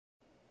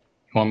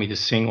You want me to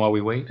sing while we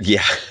wait?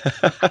 Yeah,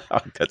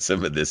 I'll cut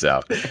some of this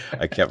out.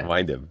 I can't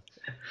find him.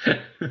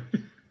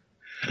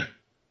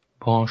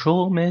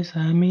 Bonjour, mes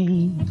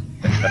amis.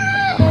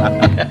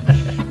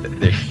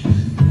 There-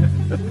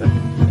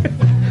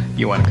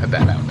 You want to cut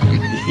that out, man?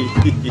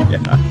 yeah.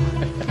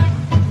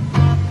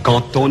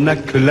 Quand on n'a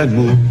que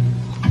l'amour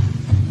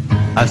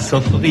à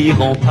s'offrir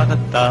en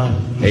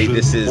partage. Hey,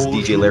 this is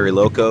DJ Larry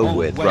Loco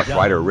with Rough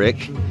Rider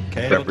Rick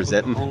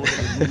representing.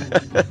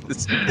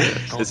 this,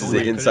 this is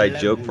an inside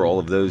joke for all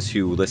of those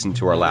who listened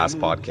to our last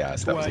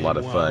podcast. That was a lot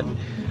of fun.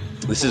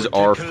 This is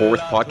our fourth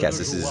podcast.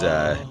 This is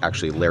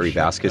actually Larry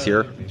Vasquez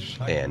here,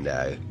 and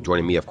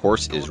joining me, of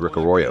course, is Rick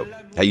Arroyo.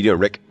 How you doing,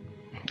 Rick?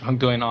 I'm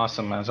doing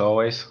awesome, as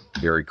always.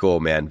 Very cool,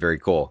 man. Very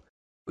cool.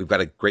 We've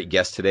got a great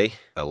guest today,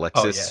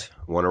 Alexis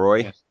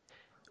Wanneroy. Yes.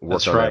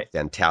 Worked That's on right. a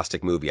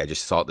fantastic movie. I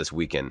just saw it this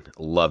weekend.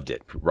 Loved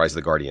it. Rise of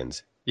the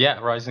Guardians. Yeah,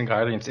 Rising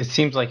Guardians. It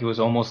seems like it was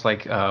almost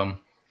like the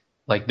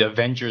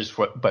Avengers,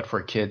 but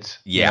for kids.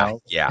 Yeah, You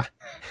know? yeah.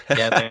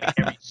 Yeah,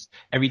 like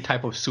every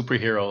type of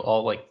superhero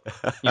all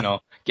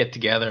get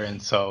together,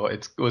 and so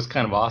it was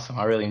kind of awesome.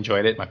 I really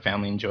enjoyed it. My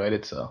family enjoyed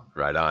it. So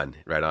Right on,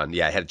 right on.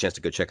 Yeah, I had a chance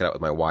to go check it out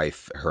with my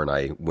wife. Her and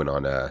I went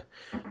on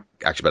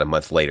actually about a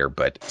month later,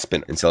 but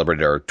spent and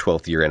celebrated our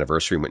 12th year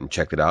anniversary. Went and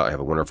checked it out. I have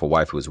a wonderful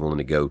wife who was willing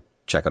to go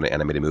check out an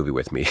animated movie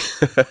with me.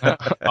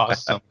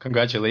 awesome!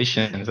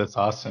 Congratulations, that's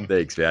awesome.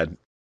 Thanks, man.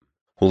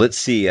 Well, let's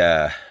see.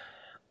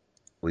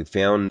 We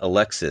found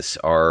Alexis,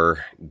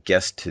 our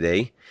guest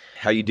today.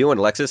 How you doing,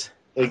 Alexis?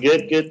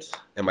 Good, good.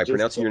 Am I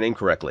pronouncing your name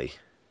correctly?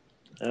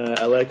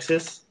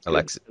 Alexis.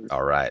 Alexis.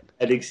 All right.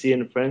 Alexis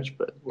in French,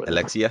 but whatever.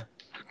 Alexia?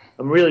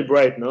 I'm really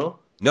bright, no?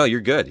 No,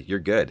 you're good. You're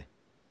good.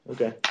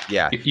 Okay.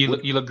 Yeah. You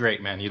look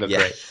great, man. You look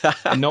great.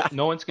 And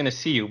no one's gonna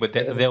see you, but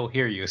they'll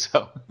hear you.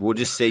 So We'll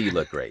just say you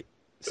look great.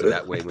 So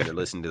that way, when they're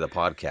listening to the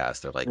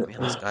podcast, they're like,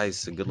 man, this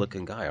guy's a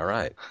good-looking guy. All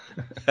right.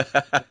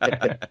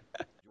 Have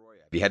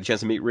you had a chance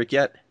to meet Rick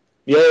yet?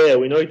 Yeah,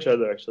 we know each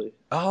other, actually.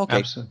 Oh, okay.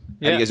 absolutely.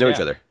 How do you guys know each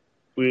other?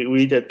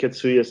 We eat at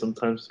Katsuya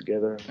sometimes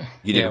together.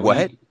 You did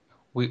what?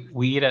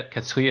 We eat at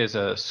Katsuya, is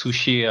a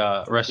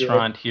sushi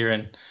restaurant here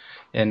in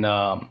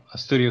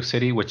Studio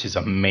City, which is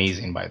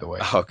amazing, by the way.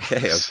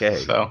 Okay.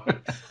 So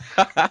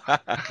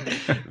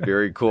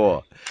Very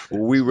cool.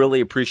 Well, we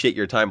really appreciate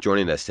your time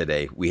joining us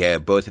today. We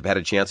have had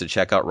a chance to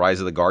check out Rise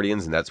of the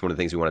Guardians, and that's one of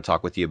the things we want to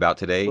talk with you about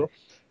today. Cool.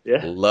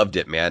 Yeah. Loved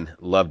it, man.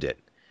 Loved it.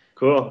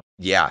 Cool.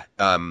 Yeah.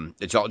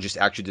 It's all just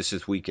actually just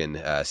this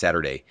weekend,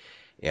 Saturday,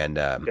 and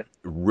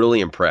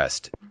really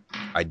impressed.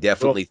 I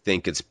definitely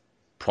think it's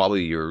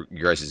probably your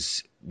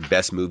guys'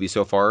 best movie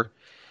so far.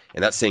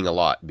 And that's saying a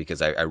lot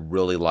because I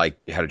really like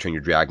How to Train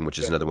Your Dragon, which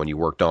is another one you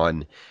worked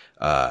on.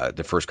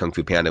 The first Kung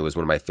Fu Panda was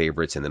one of my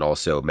favorites, and then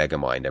also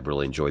Megamind. I've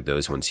really enjoyed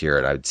those ones here,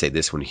 and I would say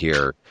this one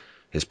here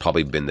has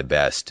probably been the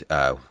best.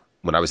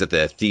 When I was at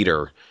the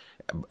theater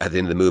at the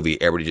end of the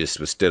movie, everybody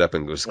just stood up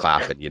and was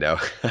clapping, you know.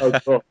 Oh,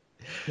 cool.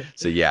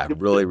 So yeah,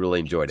 really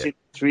enjoyed it.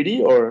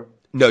 3D or?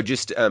 No,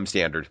 just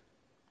standard.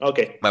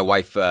 Okay. My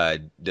wife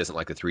doesn't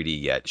like the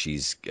 3D yet.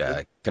 She's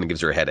kind of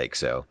gives her a headache.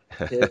 So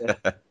Yeah.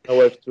 My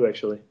wife too,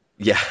 actually.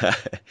 yeah,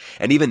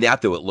 and even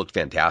that though, it looked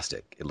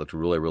fantastic. It looked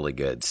really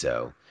good.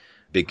 So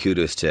big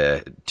kudos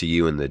to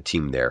you and the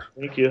team there.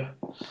 Thank you.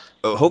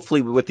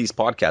 Hopefully, with these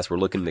podcasts, we're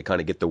looking to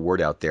kind of get the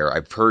word out there.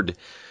 I've heard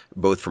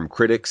both from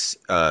critics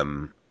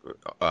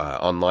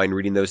online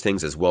reading those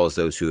things, as well as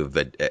those who have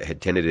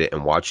attended it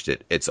and watched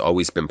it. It's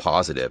always been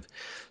positive.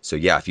 So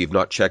yeah, if you've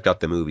not checked out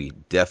the movie,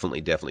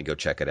 definitely go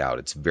check it out.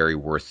 It's very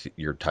worth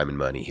your time and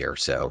money here.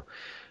 So.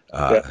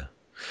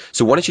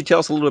 So why don't you tell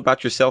us a little bit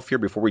about yourself here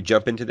before we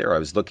jump into there? I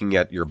was looking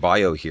at your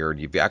bio here,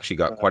 and you've actually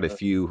got quite a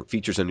few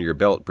features under your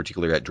belt,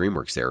 particularly at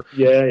DreamWorks there.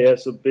 Yeah.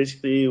 So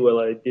basically,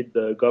 I did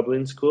the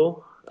Goblin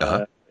School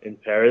in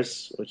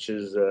Paris, which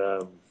is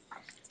the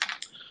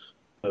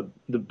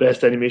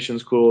best animation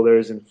school there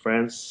is in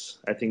France,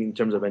 I think, in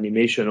terms of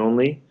animation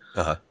only.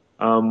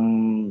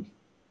 And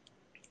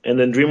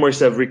then DreamWorks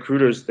have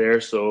recruiters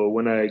there. So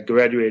when I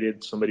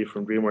graduated, somebody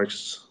from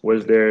DreamWorks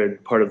was there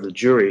and part of the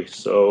jury.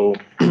 So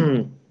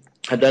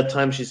at that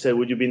time, she said,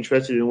 "Would you be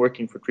interested in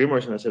working for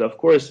DreamWorks?" And I said, "Of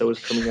course." I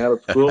was coming out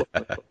of school.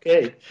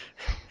 Okay.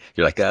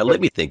 You're like, let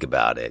me think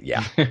about it.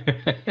 Yeah.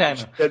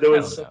 So there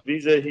was some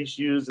visa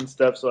issues and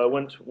stuff. So I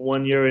went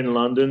 1 year in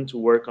London to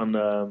work on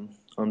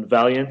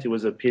Valiant. It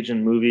was a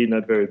pigeon movie,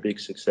 not very big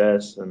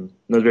success and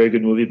not very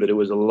good movie, but it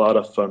was a lot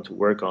of fun to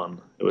work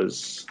on. I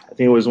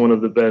think it was one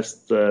of the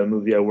best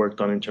movie I worked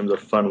on in terms of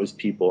fun with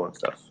people and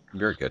stuff.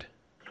 Very good.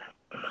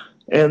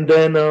 And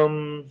then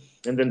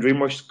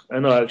DreamWorks,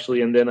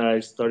 and then I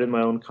started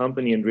my own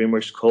company, and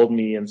DreamWorks called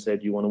me and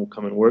said, "You want to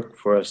come and work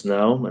for us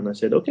now?" And I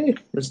said, "Okay,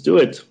 let's do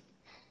it."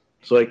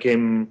 So I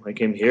came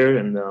here,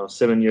 and now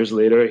 7 years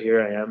later,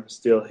 here I am,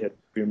 still at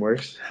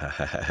DreamWorks.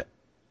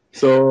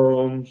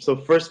 So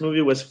first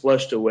movie was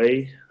Flushed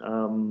Away.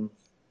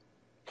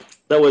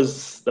 That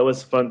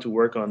was fun to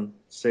work on.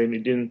 Same,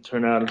 it didn't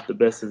turn out the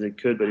best as it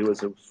could, but it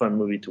was a fun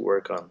movie to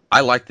work on.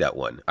 I liked that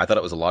one. I thought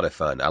it was a lot of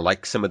fun. I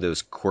like some of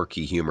those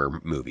quirky humor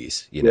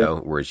movies, you know,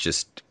 where it's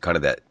just kind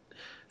of that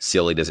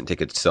silly, doesn't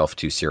take itself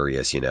too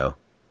serious, you know.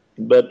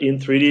 But in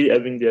 3D,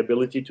 having the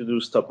ability to do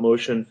stop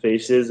motion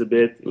faces a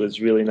bit was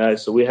really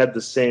nice. So we had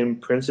the same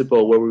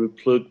principle where we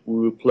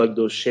would plug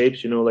those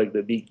shapes, like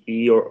the big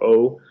E or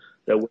O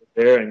that were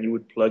there, and you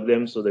would plug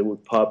them so they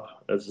would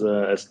pop as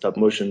stop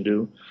motion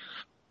do.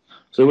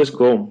 So it was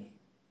cool.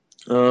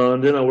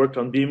 And then I worked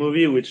on B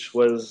movie, which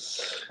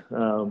was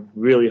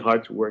really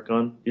hard to work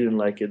on. Didn't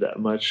like it that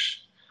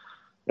much.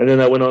 And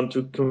then I went on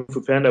to Kung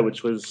Fu Panda,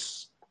 which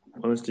was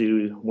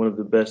honestly one of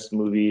the best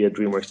movie at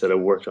DreamWorks that I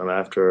worked on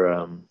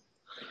after.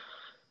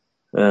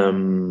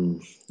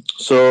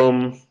 So,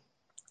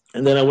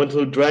 and then I went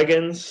to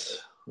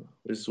Dragons.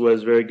 This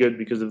was very good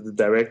because of the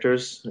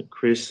directors.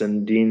 Chris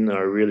and Dean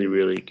are really,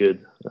 really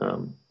good.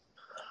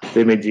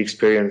 They made the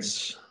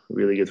experience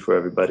really good for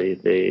everybody.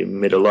 They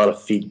made a lot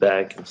of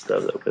feedback and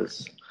stuff that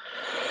was.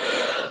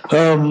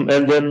 And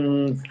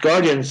then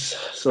Guardians.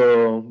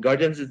 So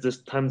Guardians is the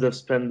times I've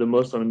spent the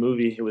most on a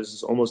movie. It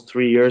was almost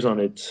 3 years on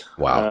it.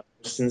 Wow.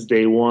 Since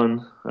day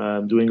one,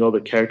 doing all the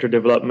character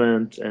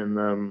development,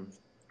 and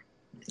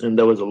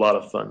that was a lot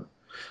of fun.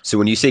 So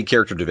when you say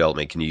character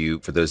development, can you,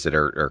 for those that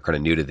are kind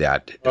of new to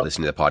that,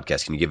 listening to the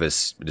podcast, can you give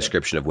us a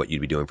description of what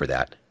you'd be doing for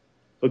that?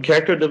 So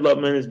character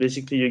development is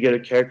basically you get a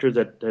character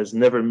that has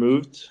never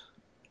moved,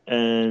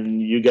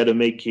 and you got to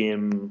make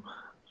him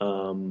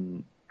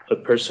a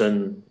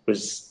person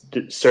with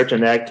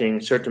certain acting,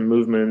 certain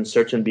movements,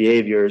 certain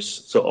behaviors,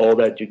 so all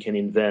that you can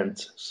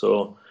invent.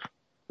 So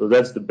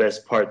that's the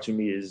best part to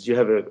me is you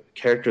have a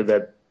character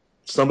that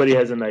somebody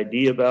has an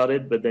idea about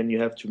it, but then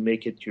you have to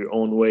make it your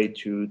own way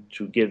to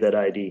give that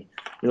idea.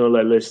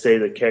 Like let's say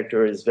the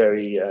character is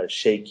very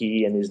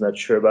shaky and he's not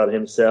sure about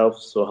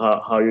himself. So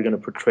how you're going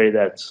to portray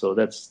that? So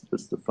that's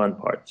the fun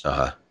part.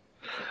 Uh-huh.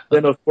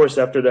 Then of course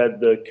after that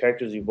the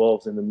characters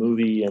evolve in the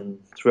movie, and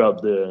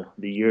throughout the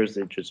years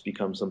they just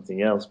become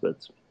something else. But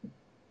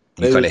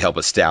you kind of help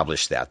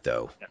establish that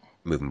though,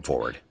 moving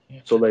forward.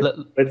 So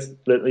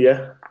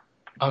yeah.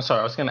 I'm sorry,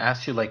 I was going to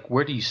ask you, like,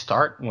 where do you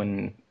start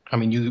when? I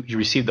mean, you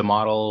receive the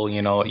model,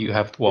 you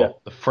have,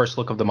 the first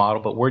look of the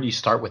model, but where do you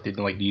start with it?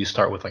 Like, do you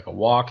start with like a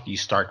walk? Do you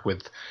start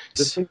with?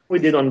 The thing we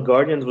did on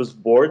Guardians was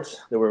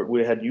boards.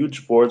 We had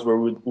huge boards where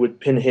we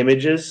would pin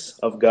images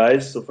of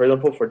guys. So for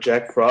example, for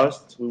Jack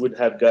Frost, we would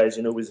have guys,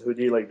 with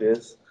hoodie like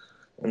this,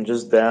 and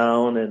just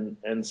down,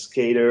 and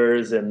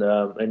skaters,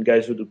 and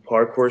guys who do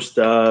parkour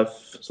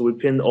stuff. So we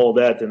pinned all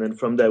that, and then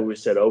from that we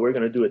said, we're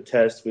going to do a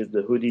test with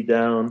the hoodie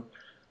down.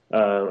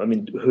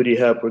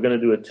 Hoodie up. We're gonna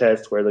do a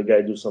test where the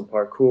guy do some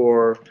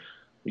parkour,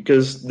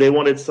 because they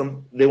wanted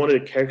a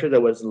character that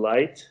was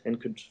light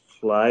and could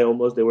fly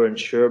almost. They weren't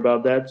sure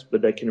about that,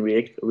 but that can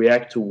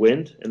react to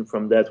wind. And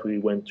from that, we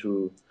went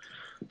to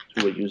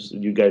what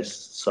you guys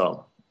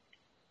saw.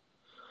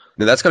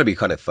 Now that's going to be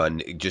kind of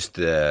fun. Just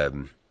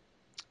the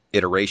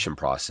iteration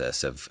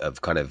process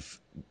of kind of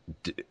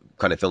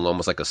feeling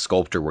almost like a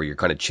sculptor where you're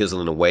kind of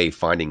chiseling away,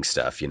 finding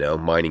stuff,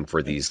 mining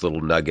for these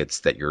little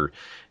nuggets that you're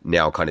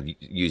now kind of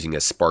using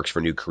as sparks for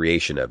new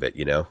creation of it,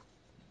 Yeah,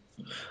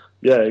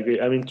 I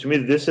agree. I mean, to me,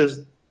 this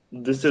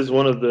is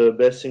one of the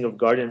best thing of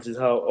Guardians is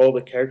how all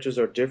the characters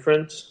are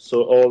different.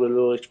 So all the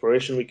little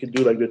exploration we could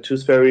do, like the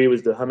Toothfairy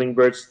with the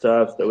hummingbird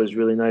stuff, that was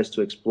really nice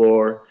to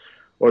explore,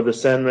 or the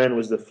Sandman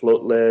with the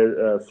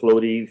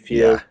floaty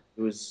field. Yeah.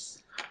 It was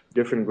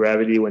different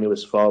gravity when he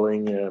was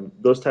falling.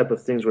 Those type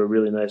of things were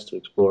really nice to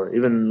explore.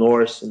 Even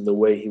Norse in the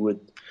way he would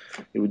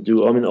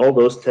do. I mean, all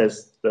those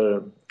tests.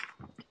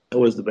 That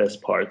was the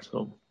best part.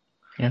 So.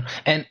 Yeah,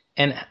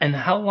 and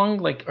how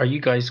long are you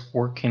guys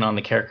working on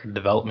the character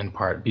development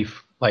part? Do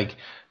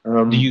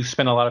you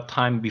spend a lot of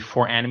time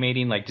before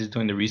animating, like just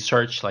doing the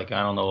research? Like,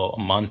 I don't know, a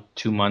month,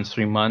 2 months,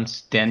 3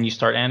 months, then you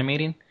start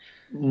animating?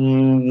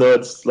 No,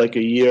 it's like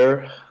a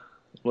year.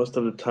 Most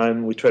of the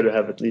time, we try to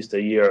have at least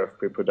a year of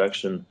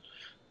pre-production.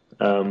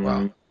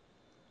 Wow.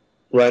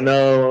 Right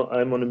now,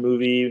 I'm on a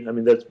movie. I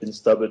mean, that's been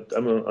stopped.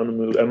 I'm on a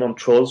movie. I'm on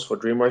Trolls for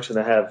DreamWorks, and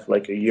I have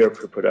like a year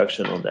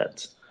pre-production on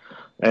that.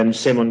 And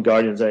same on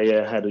Guardians. I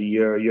had a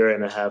year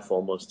and a half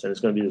almost, and it's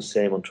going to be the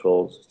same on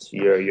Trolls. It's a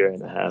year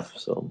and a half.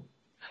 So.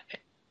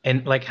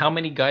 And how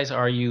many guys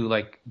are you?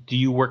 Do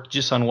you work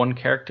just on one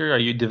character? Are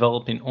you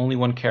developing only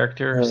one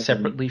character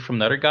separately from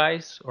the other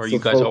guys, or you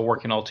guys are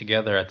working all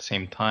together at the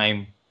same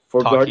time?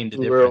 For talking Guardians, the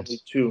we difference? were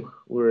only two.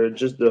 We were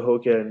just the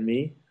Hoka and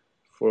me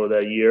for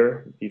that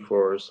year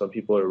before some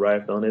people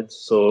arrived on it.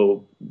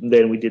 So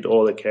then we did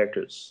all the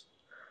characters.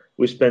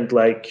 We spent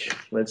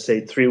let's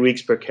say 3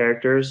 weeks per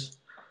characters.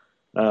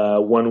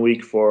 1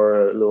 week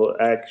for a little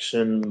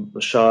action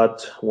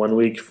shot, 1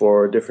 week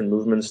for different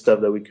movement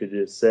stuff that we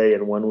could say,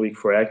 and 1 week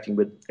for acting.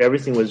 But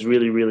everything was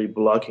really, really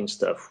blocking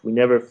stuff. We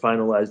never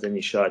finalized any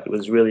shot. It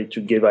was really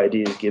to give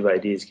ideas.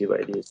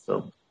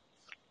 So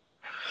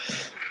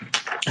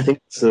I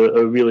think it's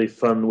a really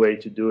fun way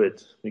to do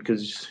it,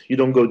 because you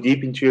don't go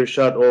deep into your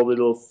shot. All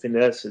little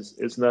finesse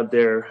is not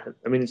there.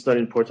 I mean, it's not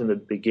important at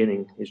the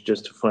beginning. It's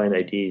just to find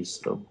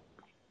ideas. So.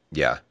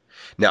 Yeah.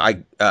 Now,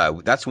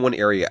 that's one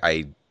area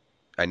I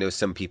I know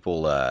some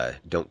people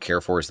don't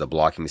care for is the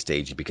blocking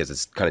stage because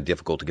it's kind of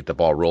difficult to get the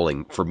ball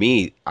rolling. For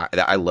me,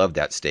 I love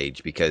that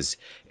stage because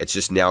it's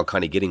just now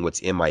kind of getting what's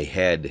in my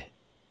head,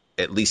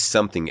 at least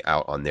something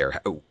out on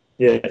there.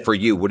 Yeah. For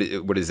you,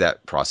 what is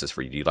that process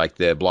for you? Do you like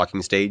the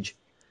blocking stage?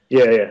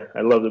 Yeah.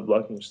 I love the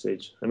blocking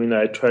stage. I mean,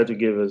 I try to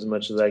give as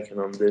much as I can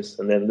on this,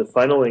 and then the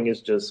final thing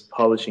is just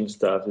polishing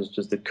stuff. It's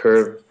just the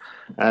curve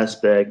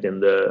aspect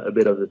and a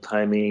bit of the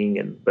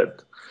timing,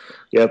 but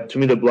yeah, to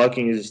me the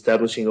blocking is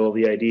establishing all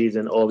the IDs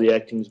and all the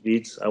acting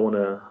beats I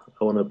wanna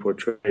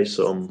portray.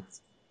 So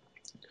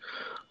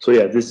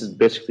yeah, this is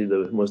basically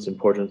the most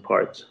important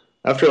part.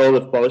 After all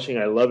the polishing,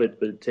 I love it,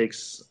 but it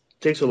takes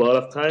a lot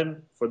of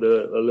time for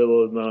a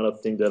little amount of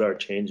things that are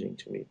changing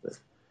to me. But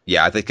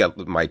Yeah, I think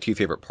my two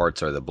favorite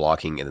parts are the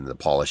blocking and then the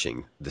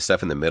polishing. The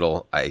stuff in the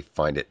middle, I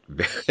find it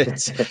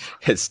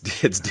it's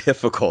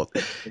difficult.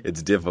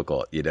 It's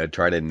difficult,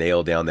 trying to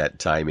nail down that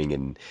timing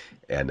and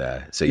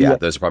so yeah, yeah.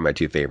 those are probably my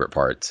two favorite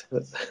parts.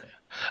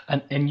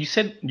 And you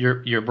said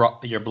you're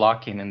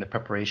blocking in the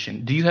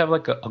preparation. Do you have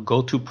like a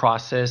go-to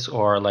process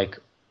or like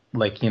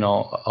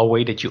a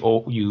way that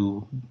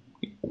you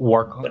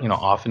work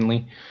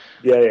oftenly?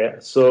 Yeah.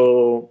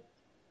 So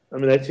I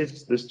mean, I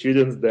teach the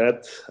students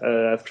that.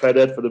 I've tried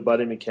that for the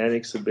body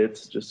mechanics a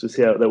bit, just to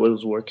see how that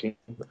was working.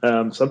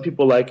 Some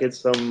people like it.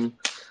 I mean,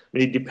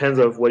 it depends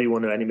on what you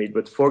want to animate.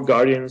 But for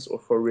Guardians or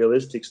for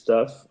realistic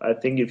stuff, I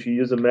think if you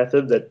use a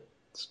method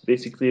that's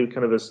basically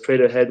kind of a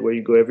straight ahead, where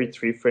you go every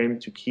 3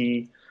 frames to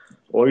key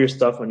all your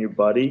stuff on your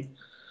body.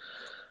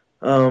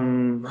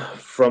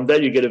 From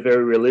that, you get a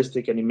very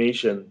realistic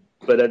animation,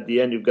 but at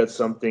the end, you've got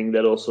something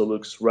that also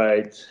looks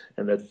right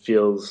and that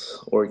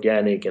feels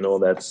organic and all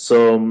that.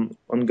 So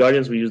on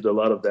Guardians, we used a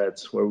lot of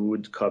that, where we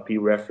would copy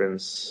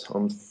reference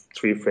on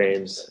 3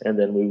 frames, and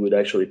then we would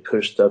actually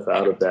push stuff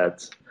out of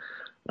that.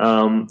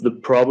 The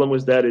problem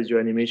with that is your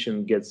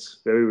animation gets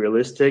very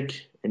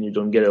realistic, and you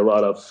don't get a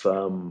lot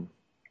of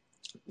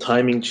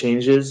timing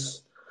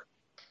changes.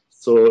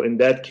 So in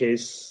that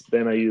case,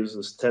 then I use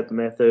a step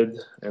method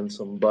and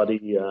some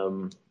body,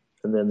 and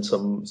then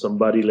some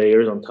body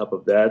layers on top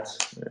of that,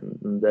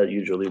 and that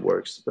usually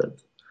works.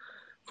 But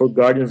for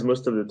Guardians,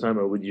 most of the time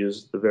I would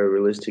use the very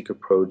realistic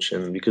approach,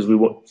 and because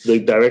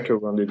the director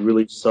wanted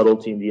really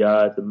subtlety in the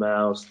eye, the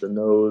mouth, the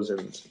nose,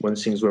 and when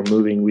things were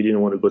moving, we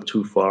didn't want to go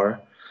too far.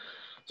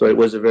 So it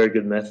was a very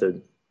good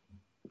method.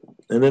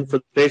 And then for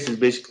the faces,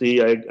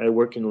 basically, I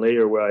work in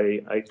layer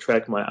where I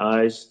track my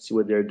eyes, see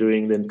what they're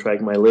doing, then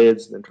track my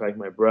lids, then track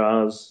my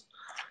brows,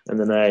 and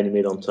then I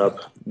animate on top.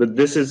 But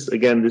this is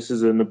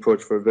an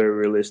approach for a very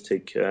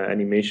realistic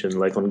animation,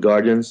 like on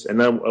Guardians. And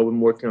now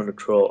I'm working on the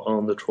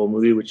troll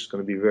movie, which is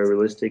going to be very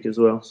realistic as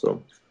well.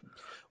 So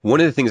One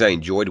of the things I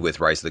enjoyed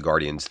with Rise of the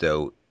Guardians,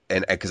 though,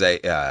 and because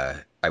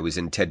I was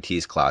in Ted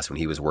T's class when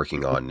he was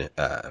working on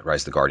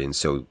Rise of the Guardians,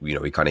 so we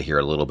kind of hear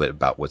a little bit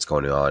about what's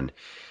going on.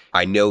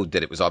 I know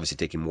that it was obviously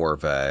taking more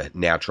of a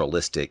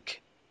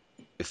naturalistic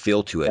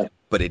feel to it,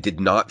 but it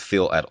did not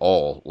feel at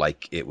all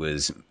like it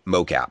was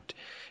mocapped.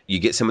 You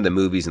get some of the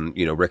movies, and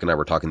Rick and I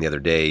were talking the other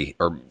day,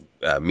 or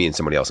me and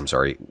somebody else. I'm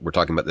sorry, we're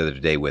talking about the other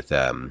day with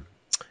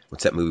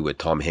what's that movie with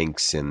Tom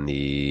Hanks in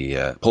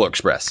the Polar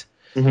Express.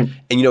 mm-hmm.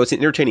 And it's an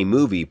entertaining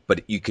movie,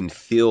 but you can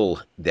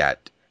feel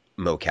that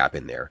mocap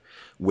in there.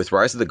 With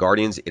Rise of the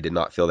Guardians, it did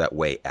not feel that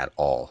way at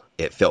all.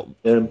 It felt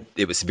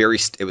it was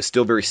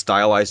still very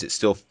stylized. It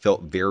still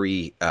felt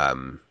very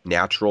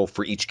natural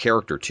for each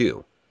character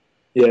too.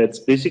 Yeah, it's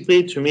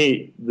basically, to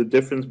me, the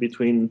difference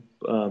between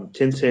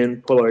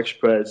Tintin, Polar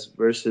Express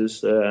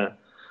versus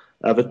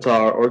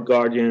Avatar or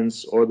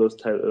Guardians or those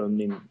type. I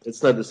mean,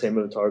 it's not the same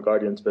Avatar or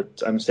Guardians,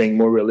 but I'm saying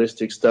more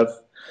realistic stuff.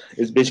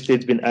 Is basically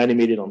it's been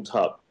animated on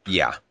top.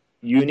 Yeah.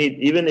 You need,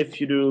 even if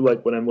you do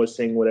like what I was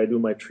saying, when I do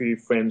my 3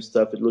 frame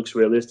stuff, it looks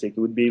realistic. It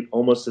would be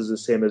almost as the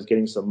same as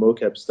getting some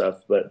mocap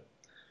stuff, but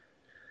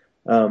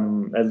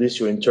at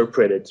least you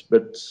interpret it.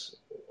 But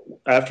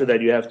after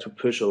that, you have to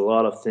push a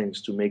lot of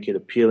things to make it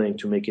appealing,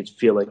 to make it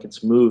feel like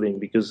it's moving,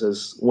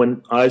 because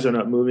when eyes are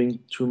not moving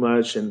too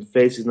much and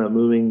face is not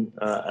moving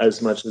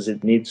as much as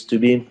it needs to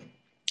be,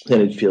 then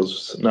it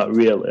feels not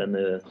real,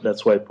 and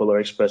that's why Polar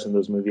Express and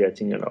those movies, I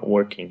think, are not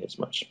working as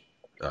much.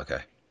 Okay.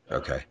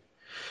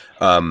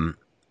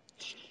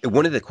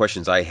 One of the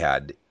questions I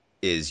had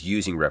is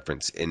using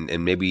reference,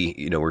 and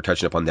maybe we're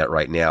touching upon that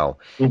right now.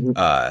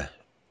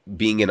 Mm-hmm.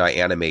 Being in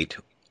iAnimate,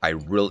 I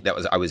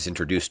was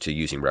introduced to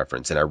using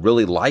reference, and I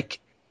really like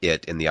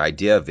it and the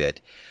idea of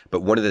it.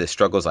 But one of the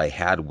struggles I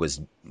had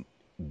was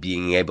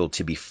being able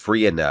to be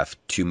free enough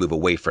to move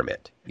away from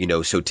it.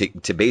 So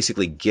to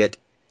basically get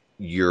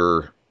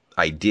your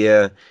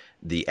idea,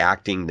 the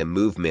acting, the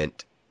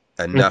movement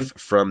enough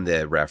from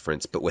the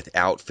reference, but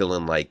without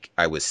feeling like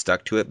I was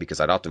stuck to it, because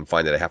I'd often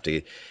find that I have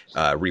to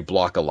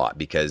reblock a lot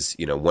because,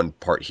 one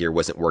part here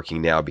wasn't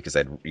working now because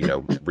I'd,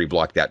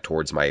 reblocked that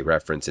towards my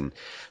reference. And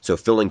so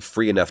feeling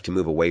free enough to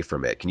move away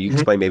from it. Can you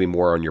explain maybe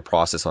more on your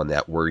process on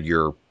that, where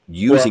you're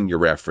using your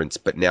reference,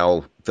 but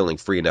now feeling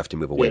free enough to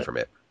move away from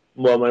it?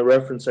 Well, my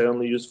reference I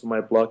only use for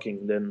my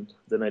blocking, then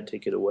I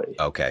take it away.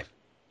 Okay.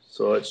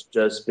 So it's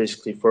just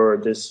basically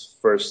for this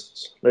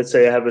first, let's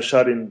say I have a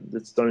shot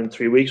that's done in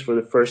 3 weeks. For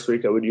the first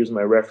week, I would use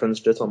my reference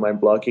just on my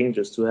blocking,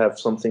 just to have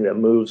something that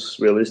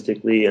moves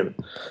realistically. And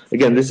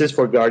again, this is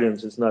for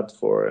Guardians. It's not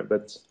for,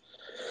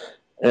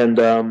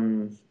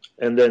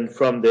 and then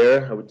from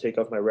there, I would take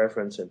off my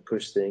reference and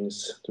push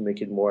things to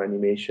make it more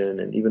animation,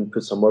 and even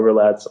put some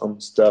overlaps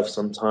on stuff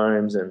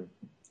sometimes. And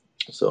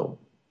so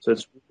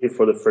it's really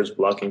for the first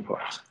blocking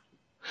part.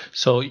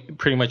 So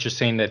pretty much you're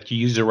saying that you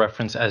use the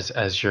reference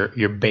as your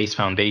base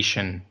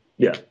foundation.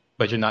 Yeah.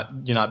 But you're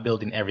not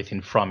building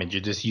everything from it.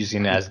 You're just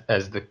using it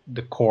as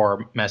the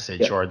core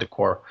message or the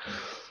core.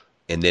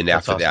 And then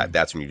after that,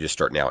 that's when you just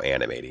start now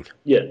animating.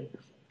 Yeah.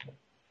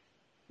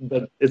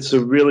 But it's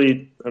to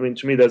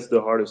me, that's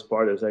the hardest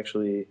part, is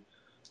actually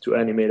to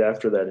animate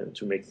after that and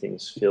to make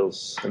things feel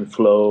and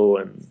flow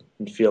and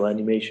feel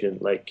animation,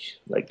 like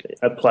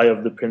apply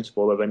of the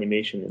principle of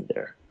animation in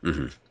there.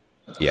 Mm-hmm.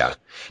 Yeah.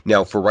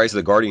 Now, for Rise of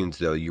the Guardians,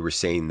 though, you were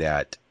saying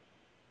that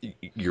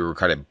you're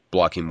kind of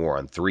blocking more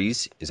on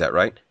 3s. Is that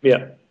right?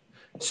 Yeah.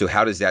 So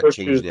how does that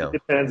change now? It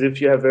depends.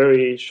 If you have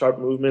very sharp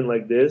movement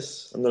like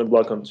this, I'm going to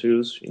block on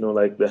 2s,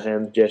 like the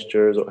hand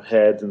gestures or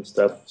heads and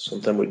stuff.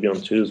 Sometimes we'd be on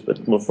 2s,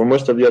 but for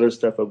most of the other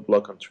stuff, I'll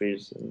block on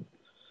 3s.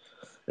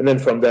 And then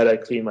from that, I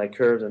clean my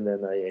curves and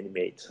then I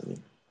animate.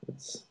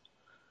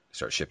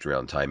 Start shifting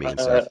around timing and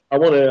stuff. I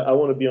want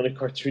to be on a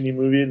cartoony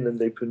movie, and then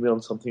they put me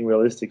on something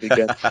realistic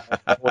again.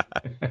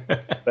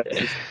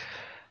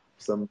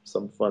 Some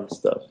fun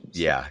stuff.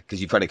 Yeah,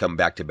 because you kind of come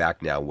back to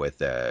back now with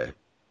How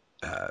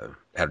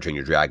to Train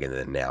Your Dragon, and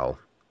then now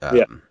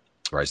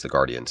Rise of the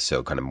Guardians.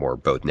 So kind of more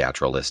both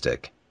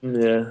naturalistic.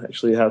 Yeah,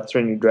 actually, How to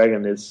Train Your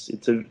Dragon it's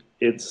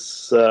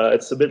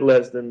a bit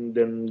less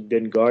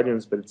than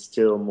Guardians, but it's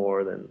still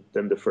more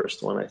than the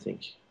first one, I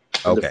think.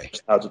 Okay.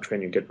 How to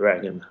Train Your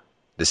Dragon.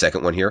 The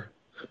second one here?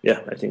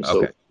 Yeah, I think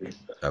so.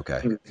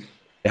 Okay.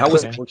 How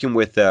was it working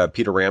with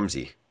Peter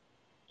Ramsey?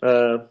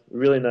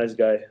 Really nice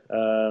guy.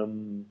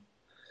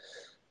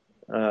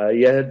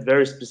 He had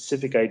very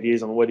specific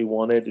ideas on what he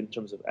wanted in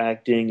terms of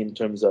acting, in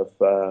terms of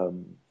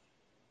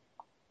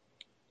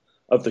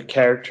the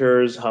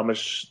characters, how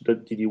much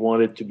did he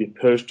want it to be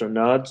pushed or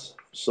not.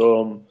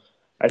 So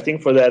I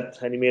think for that,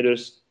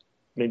 animators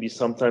maybe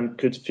sometimes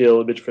could feel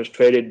a bit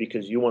frustrated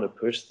because you want to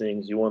push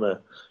things, you want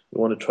to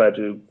try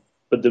to,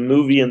 but the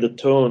movie and the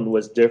tone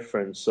was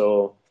different.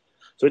 So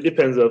it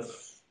depends of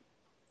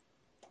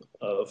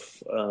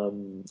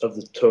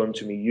the tone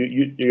to me.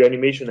 Your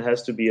animation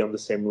has to be on the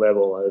same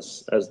level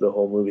as the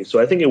whole movie. So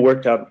I think it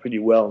worked out pretty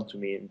well to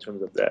me in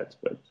terms of that.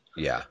 But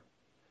yeah,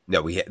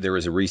 no, there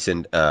was a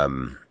recent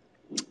roundtable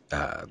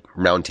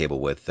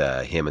with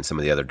him and some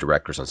of the other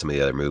directors on some of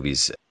the other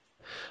movies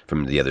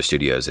from the other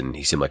studios, and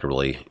he seemed like a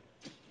really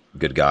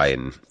good guy.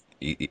 And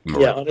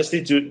honestly,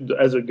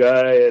 as a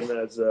guy and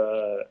as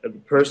a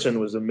person,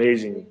 was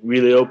amazing.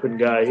 Really open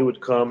guy. He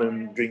would come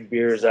and drink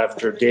beers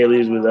after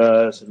dailies with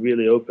us, and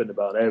really open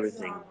about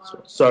everything.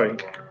 So, sorry,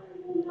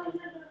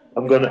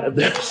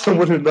 there's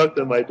someone who knocked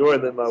on my door,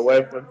 and then my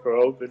wife went for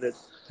open it.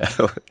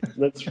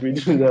 Let's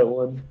redo that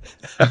one.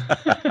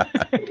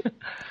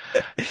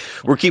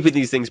 We're keeping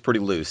these things pretty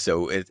loose,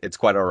 so it's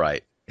quite all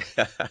right.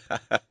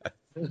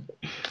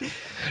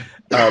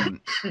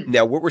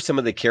 Now, what were some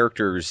of the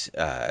characters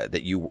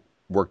that you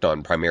worked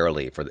on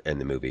primarily in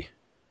the movie?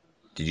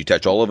 Did you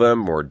touch all of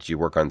them, or did you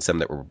work on some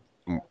that were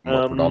more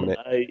predominant?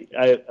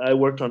 I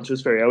worked on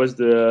Toothfairy. I was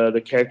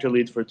the character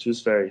lead for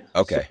Toothfairy.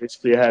 Okay. So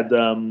basically, I had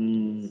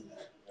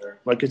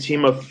like a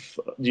team of.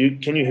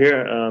 Can you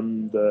hear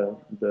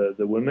the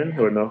women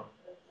or no?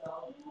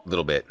 A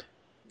little bit.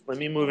 Let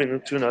me move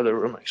into another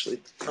room,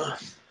 actually.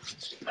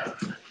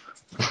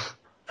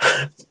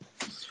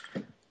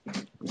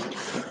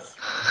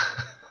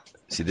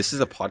 See, this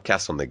is a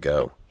podcast on the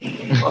go.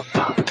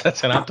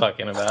 That's what I'm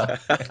talking about.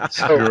 It's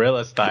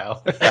guerrilla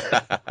style.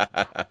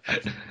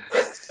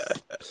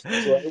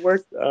 So I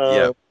worked.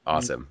 Yeah,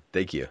 awesome.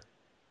 Thank you.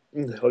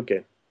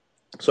 Okay.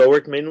 So I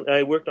worked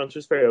on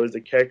Toothfairy. I was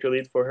the character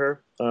lead for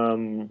her.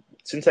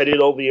 Since I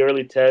did all the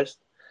early tests,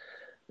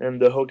 and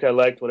the Hoka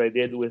liked what I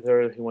did with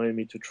her, he wanted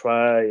me to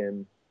try,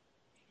 and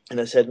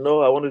I said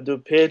no, I want to do a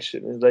pitch,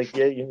 and he's like,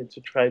 yeah, you need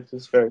to try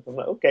Toothfairy. I'm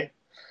like, okay.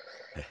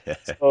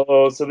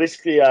 So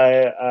basically,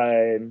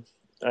 I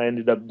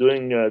ended up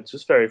doing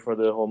Toothfairy for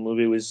the whole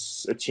movie. It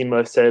was a team,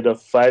 I said,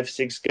 of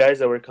 5-6 guys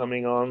that were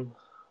coming on.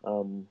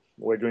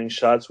 Were doing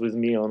shots with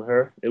me on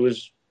her. It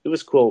was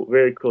cool,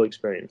 very cool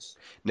experience.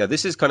 Now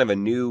this is kind of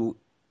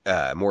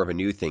more of a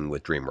new thing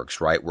with DreamWorks,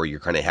 right? Where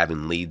you're kind of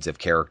having leads of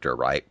character,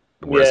 right?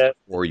 Whereas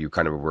before you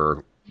kind of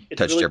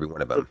touched really every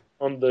one of them.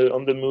 On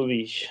the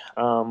movie,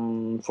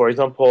 for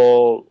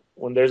example,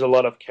 when there's a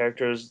lot of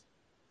characters,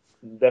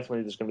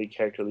 definitely there's going to be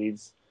character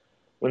leads.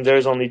 When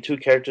there's only 2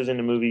 characters in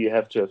the movie, you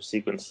have to have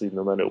sequence lead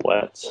no matter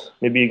what.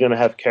 Maybe you're going to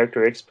have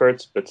character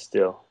experts, but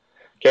still.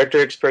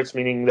 Character experts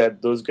meaning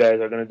that those guys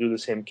are going to do the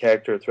same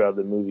character throughout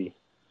the movie.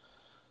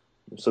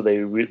 So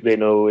they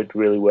know it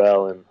really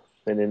well, and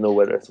they know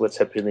what's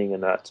happening or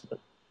not.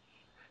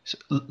 So,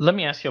 let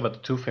me ask you about the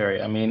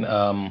Toothfairy. I mean,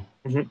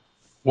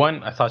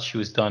 One, I thought she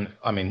was done.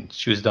 I mean,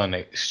 she was done.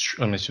 I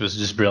mean, she was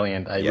just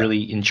brilliant. I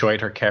really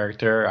enjoyed her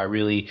character. I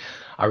really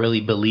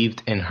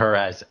believed in her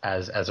as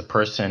a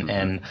person.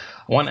 And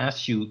I want to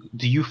ask you,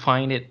 do you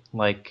find it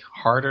like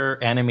harder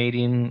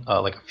animating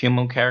like a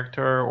female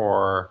character,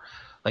 or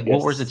like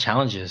what were the Yes.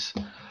 challenges?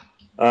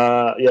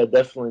 Yeah,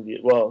 definitely.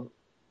 Well,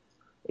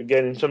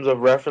 again, in terms of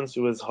reference,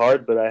 it was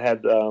hard, but I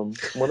had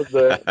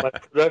my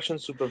production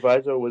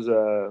supervisor was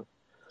a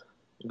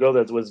girl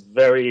that was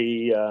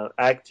very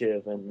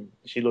active, and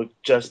she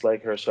looked just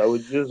like her. So I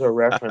would use her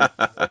reference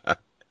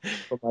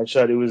for my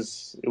shot. It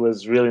was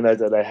really nice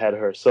that I had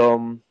her.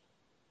 So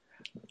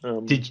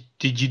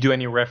Did you do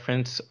any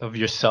reference of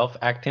yourself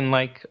acting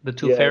like the yeah.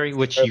 Toothfairy,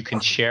 which you can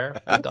share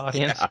with the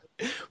audience?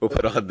 We'll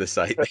put it on the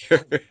site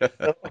there.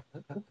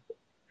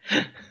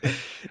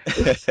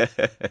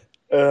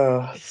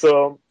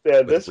 So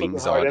yeah, With this was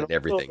wings hard, on and and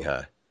everything,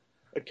 also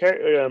huh?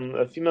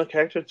 a female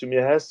character to me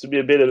has to be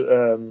a bit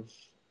of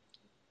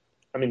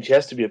I mean, she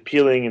has to be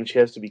appealing and she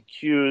has to be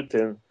cute,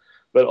 and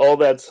but all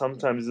that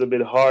sometimes is a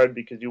bit hard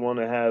because you want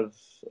to have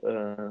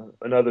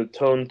another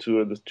tone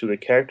to the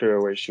character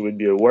where she would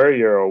be a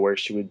warrior or where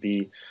she would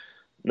be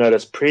not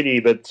as pretty,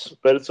 but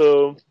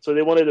so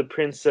they wanted a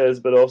princess,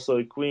 but also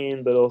a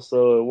queen, but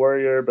also a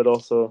warrior, but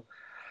also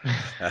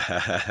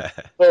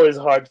it's always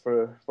hard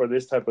for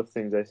this type of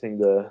things. I think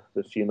the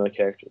female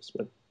characters,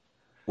 but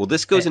Well,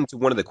 this goes into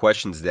one of the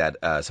questions that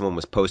someone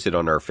was posted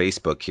on our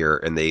Facebook here,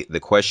 and the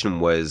question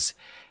was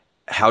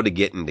how to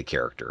get into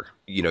character.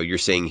 You know, you're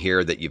saying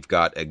here that you've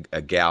got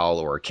a gal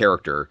or a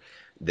character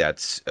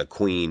that's a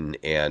queen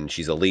and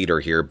she's a leader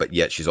here, but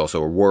yet she's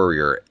also a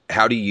warrior.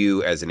 How do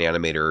you, as an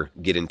animator,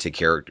 get into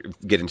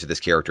this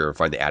character and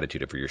find the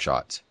attitude for your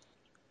shots?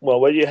 well,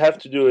 what you have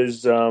to do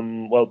is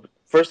well.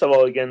 First of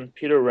all, again,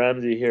 Peter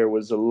Ramsey here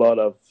was a lot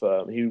of.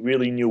 He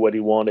really knew what he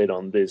wanted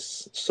on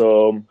this,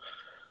 so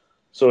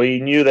he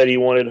knew that he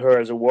wanted her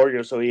as a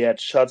warrior. So he had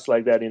shots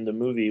like that in the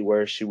movie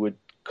where she would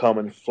come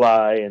and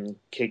fly and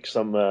kick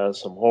some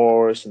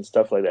horse and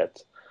stuff like that.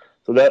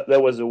 So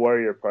that was the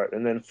warrior part,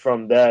 and then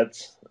from that,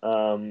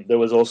 there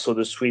was also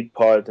the sweet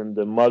part and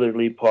the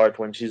motherly part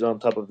when she's on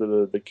top of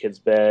the kid's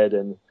bed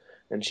and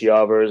she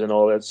hovers and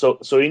all that. So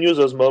he knew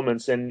those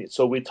moments, and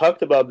so we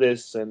talked about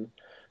this and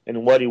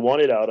what he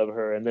wanted out of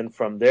her, and then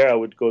from there I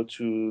would go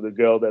to the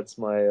girl that's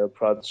my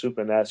proud soup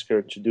and ask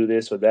her to do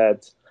this or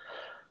that.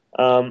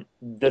 Um,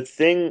 the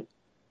thing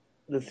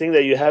the thing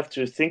that you have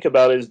to think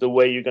about is the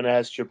way you're going to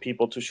ask your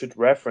people to shoot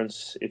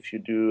reference if you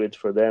do it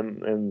for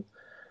them. And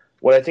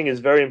what I think is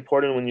very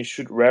important when you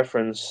shoot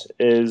reference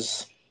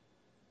is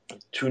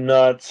to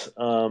not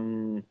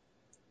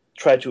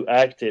try to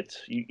act it.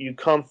 You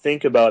can't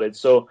think about it.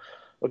 So,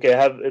 okay,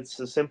 it's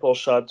a simple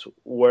shot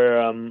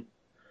where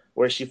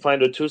she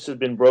finds her tooth has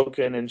been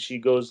broken and she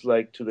goes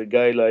like to the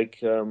guy like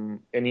and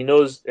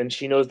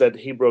she knows that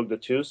he broke the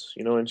tooth,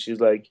 and she's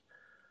like,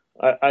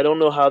 I don't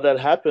know how that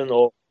happened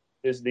or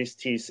is these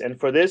teeth. And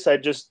for this, I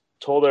just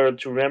told her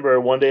to remember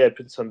one day I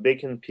put some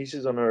bacon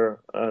pieces on her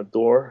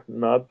door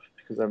knob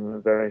because I'm a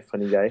very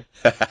funny guy.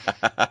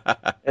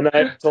 And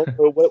I told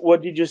her,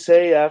 what did you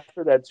say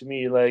after that to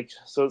me? Like,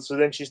 so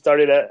then she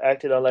started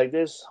acting out like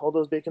this, all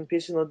those bacon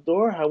pieces on the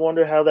door. I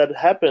wonder how that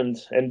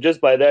happened. And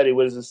just by that, it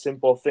was a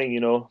simple thing.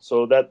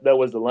 So that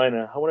was the line.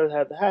 I wonder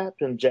how that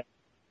happened, Jack.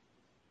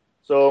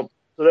 So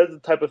that's the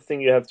type of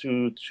thing you have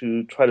to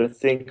try to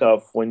think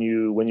of when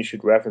you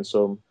should reference.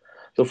 So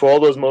for all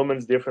those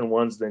moments, different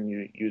ones, then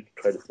you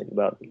try to think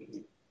about.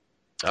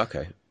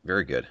 Okay,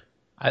 very good.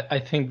 I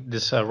think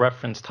this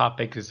reference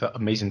topic is an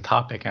amazing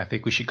topic, and I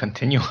think we should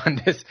continue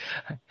on this.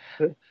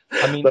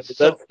 I mean, But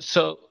that's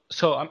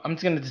I'm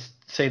just gonna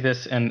just say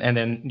this, and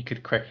then you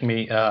could correct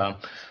me.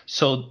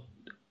 So,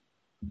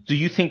 do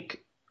you think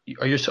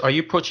are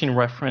you approaching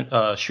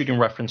shooting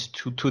reference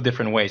two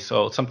different ways?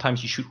 So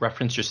sometimes you shoot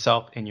reference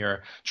yourself, and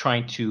you're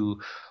trying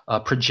to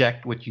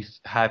project what you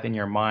have in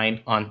your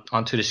mind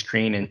onto the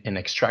screen and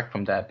extract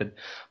from that.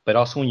 But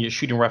also when you're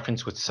shooting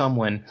reference with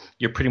someone,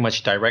 you're pretty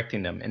much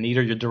directing them, and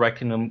either you're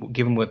directing them,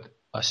 given with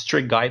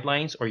strict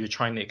guidelines, or you're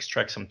trying to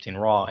extract something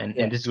raw, and,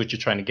 yeah, and this is what you're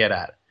trying to get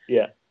at.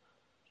 yeah,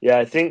 yeah.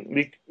 I think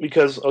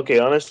because okay,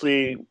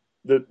 honestly,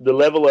 the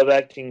level of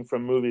acting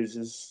from movies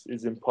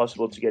is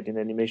impossible to get in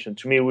animation.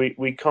 To me,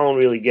 we can't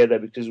really get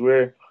that because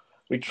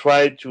we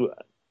try to.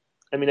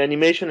 I mean,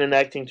 animation and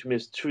acting to me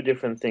is two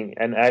different things,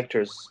 and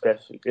actors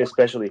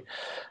especially.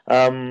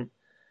 Um,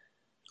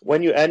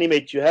 when you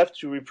animate, you have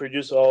to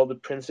reproduce all the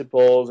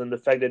principles and the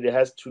fact that it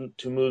has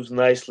to move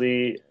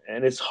nicely,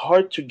 and it's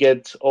hard to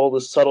get all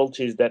the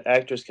subtleties that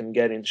actors can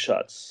get in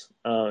shots.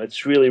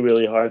 It's really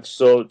really hard.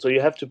 So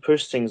you have to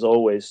push things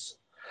always.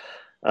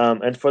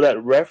 And for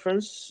that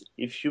reference,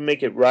 if you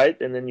make it right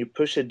and then you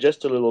push it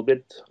just a little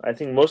bit, I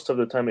think most of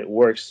the time it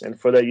works. And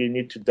for that, you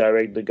need to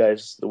direct the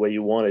guys the way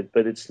you want it.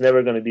 But it's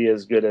never going to be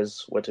as good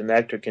as what an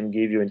actor can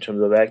give you in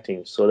terms of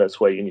acting. So that's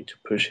why you need to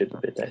push it a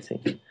bit, I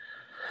think.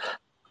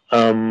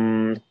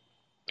 Um,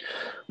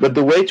 but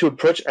the way to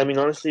approach, I mean,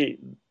 honestly,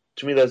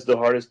 to me, that's the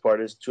hardest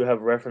part is to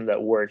have reference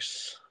that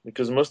works.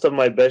 Because most of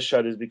my best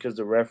shot is because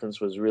the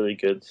reference was really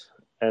good.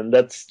 and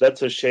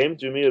that's a shame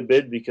to me a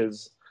bit,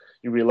 because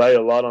you rely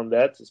a lot on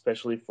that,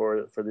 especially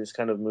for this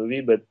kind of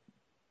movie.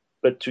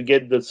 But to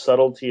get the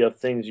subtlety of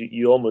things,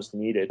 you almost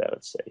need it, I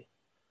would say.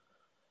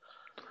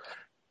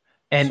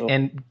 And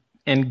So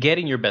and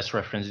getting your best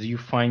reference, do you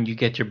find you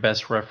get your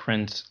best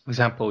reference? For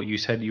example, you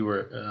said you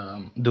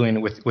were doing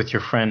it with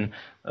your friend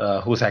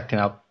who was acting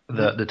out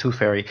the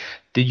Toothfairy.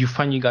 Did you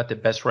find you got the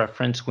best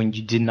reference when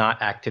you did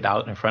not act it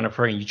out in front of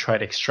her and you tried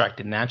to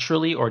extract it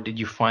naturally, or did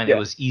you find it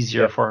was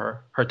easier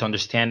for her to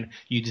understand?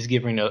 You just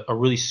giving a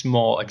really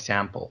small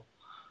example.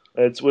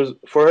 it was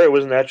for her, it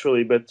was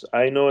naturally, but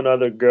I know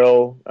another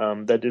girl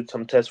that did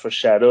some tests for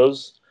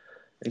shadows,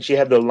 and she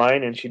had the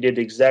line, and she did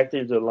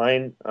exactly the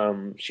line.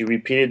 She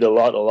repeated a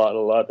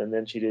lot, and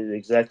then she did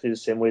exactly the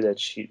same way that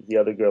the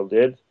other girl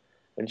did,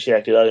 and she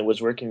acted out. It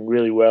was working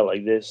really well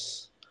like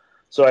this.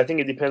 So I think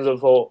it depends on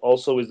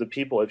also with the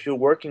people. If you're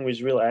working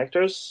with real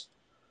actors,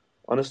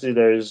 honestly,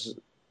 there's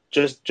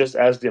just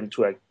ask them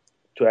to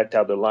act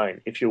out the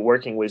line. If you're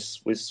working with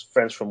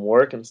friends from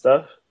work and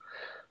stuff,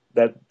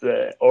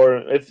 or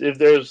if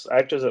there's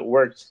actors at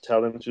work,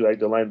 tell them to act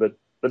the line. But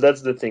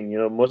that's the thing,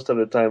 most of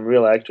the time,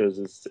 real actors,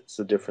 it's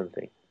a different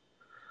thing.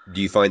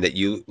 Do you find that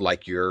you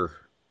like your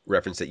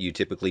reference that you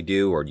typically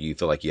do, or do you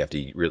feel like you have to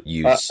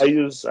use? I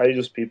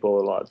use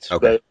people a lot.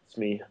 Okay. That's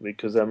me,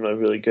 because I'm not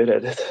really good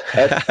at it.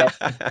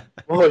 I'm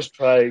always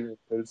trying.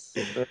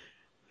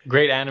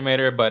 Great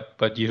animator,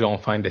 but you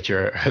don't find that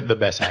you're the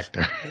best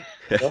actor.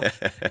 That's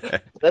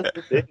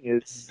the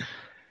thing.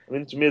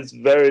 To me, it's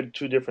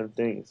two different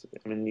things.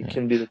 You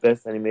can be the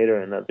best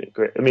animator and not be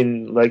great.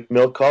 Like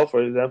Milkal,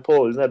 for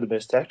example, is not the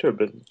best actor,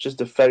 but just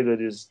the fact that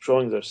his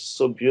drawings are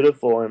so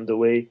beautiful and the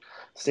way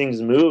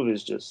things move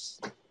is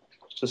just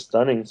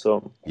stunning.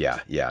 So yeah,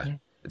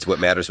 it's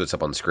what matters. What's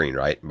up on the screen,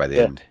 right? By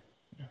the end.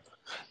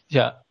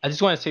 Yeah, I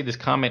just want to say this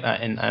comment,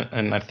 and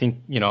I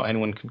think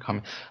anyone can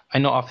comment. I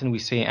know often we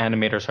say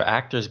animators are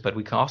actors, but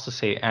we can also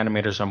say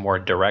animators are more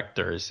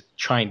directors,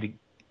 trying to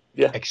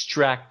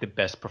extract the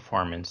best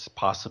performance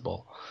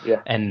possible.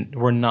 Yeah. And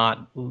we're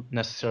not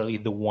necessarily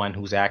the one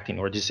who's acting,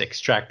 or just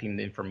extracting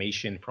the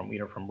information from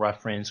from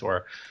reference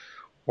or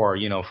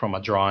from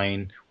a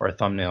drawing or a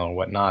thumbnail or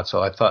whatnot.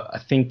 So I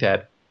think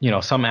that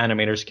some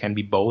animators can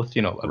be both,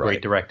 a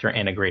great director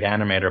and a great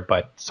animator,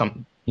 but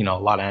a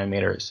lot of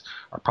animators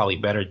are probably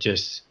better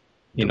just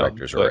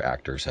directors or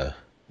actors, huh?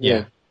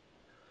 Yeah.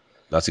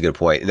 That's a good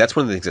point. And that's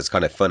one of the things that's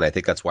kind of fun. I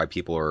think that's why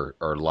people are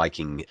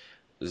liking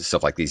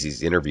stuff like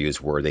these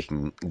interviews, where they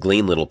can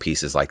glean little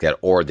pieces like that,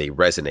 or they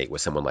resonate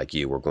with someone like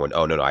you. We're going,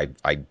 oh, no, I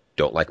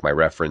don't like my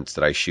reference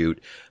that I shoot,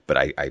 but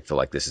I feel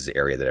like this is the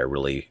area that I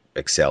really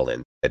excel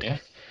in. Yeah.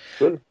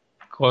 Good.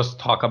 Let's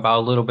talk about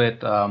a little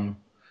bit,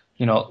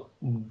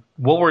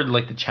 what were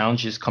like the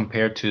challenges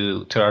compared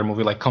to our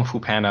movie, like Kung Fu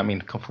Panda?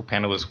 Kung Fu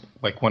Panda was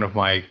like one of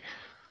my...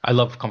 I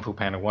love Kung Fu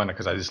Panda 1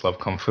 because I just love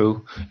Kung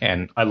Fu,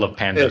 and I love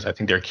pandas. I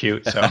think they're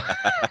cute. So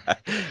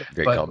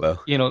great combo.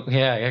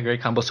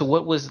 Great combo. So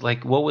what was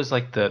like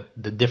the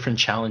different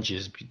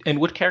challenges,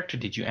 and what character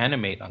did you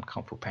animate on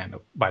Kung Fu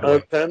Panda, by the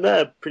way? Panda,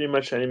 I pretty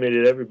much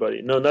animated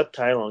everybody. No, not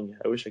Tai Lung.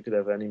 I wish I could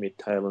have animated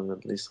Tai Lung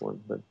at least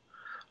one, but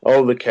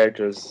all the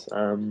characters,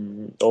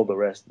 all the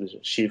rest, the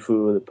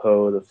Shifu, the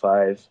Po, the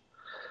Five,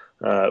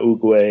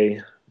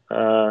 Oogway.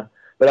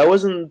 But I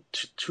wasn't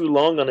too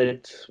long on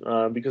it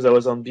because I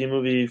was on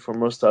B-Movie for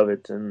most of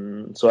it,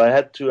 and so I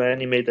had to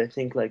animate, I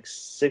think, like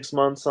 6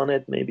 months on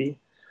it, maybe.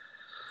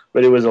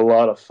 But it was a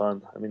lot of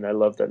fun. I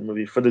love that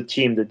movie. For the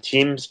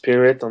team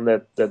spirit on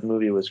that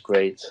movie was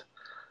great.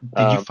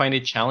 Did you find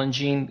it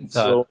challenging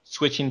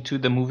switching to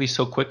the movie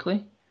so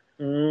quickly?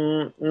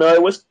 No,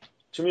 it was...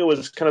 To me, it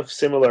was kind of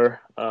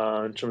similar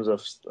in terms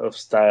of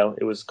style.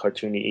 It was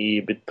cartoony, a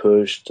bit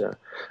pushed.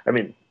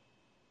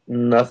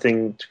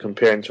 Nothing to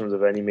compare in terms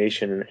of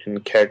animation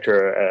and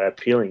character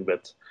appealing,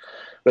 but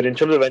in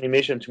terms of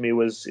animation, to me, it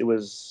was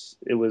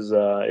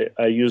I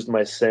used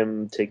my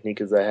same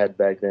technique as I had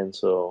back then.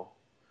 So,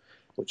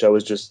 which I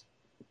was just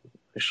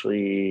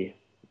actually...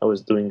 I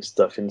was doing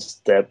stuff in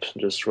step,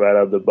 just right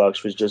out of the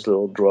box with just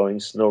little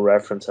drawings, no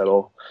reference at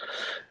all.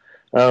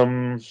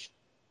 Kung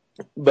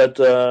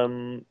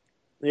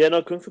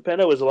Fu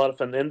Panda was a lot of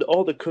fun, and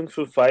all the Kung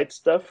Fu fight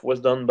stuff was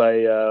done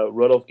by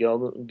Rodolphe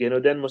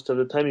Guénoden. Most of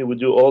the time, he would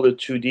do all the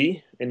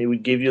 2D, and he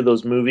would give you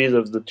those movies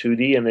of the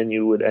 2D, and then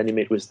you would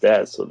animate with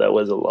that. So that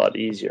was a lot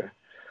easier.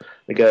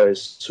 The guy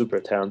is super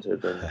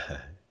talented.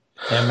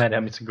 I met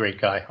him. He's a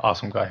great guy,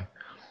 awesome guy.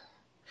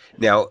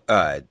 Now,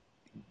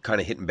 kind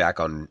of hitting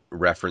back on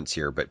reference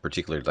here, but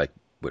particularly like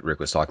what Rick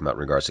was talking about in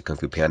regards to Kung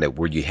Fu Panda,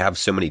 where you have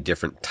so many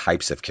different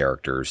types of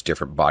characters,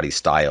 different body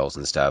styles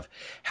and stuff.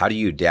 How do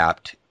you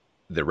adapt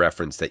the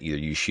reference that either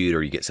you shoot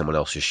or you get someone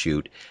else to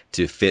shoot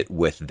to fit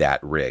with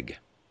that rig?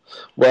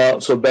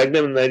 Well, so back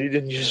then I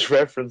didn't use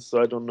reference, so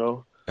I don't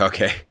know.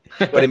 Okay.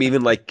 But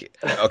even like,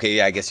 okay,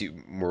 yeah, I guess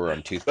you were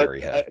on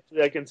Toothfairy.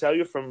 I can tell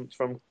you from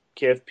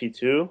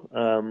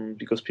KFP2,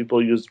 because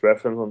people used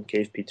reference on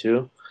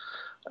KFP2,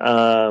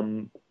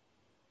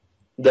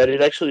 that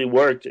it actually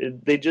worked.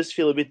 They just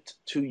feel a bit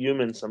too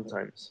human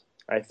sometimes,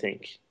 I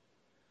think.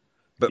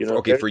 But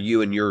okay, for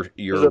you and your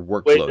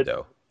workflow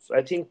though.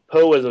 I think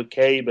Poe was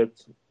okay, but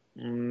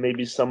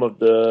maybe some of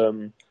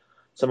the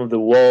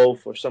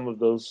wolf or some of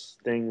those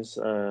things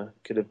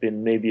could have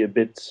been maybe a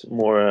bit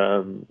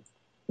more.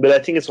 But I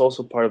think it's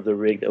also part of the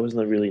rig that was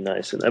not really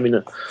nice. And I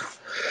mean,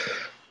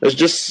 it's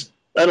just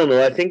I don't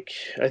know. I think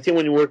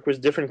when you work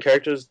with different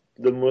characters,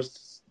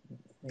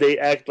 they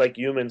act like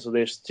humans, so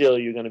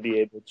you're going to be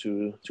able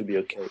to be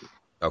okay.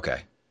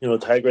 Okay.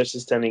 Tigress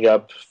is standing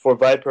up. For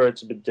Viper,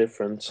 it's a bit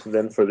different.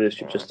 Then for this,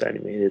 you just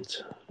animate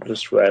it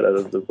just right out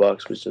of the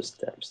box with just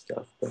stamp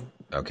stuff.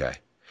 Okay.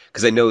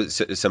 Because I know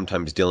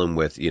sometimes dealing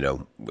with,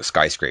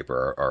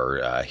 Skyscraper,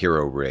 our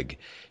hero rig,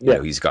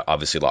 he's got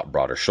obviously a lot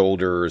broader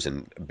shoulders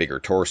and bigger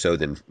torso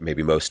than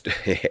maybe most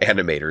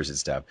animators and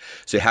stuff.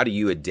 So how do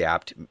you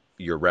adapt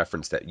your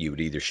reference that you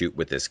would either shoot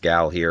with this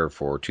gal here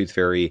for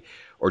Toothfairy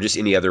or just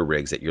any other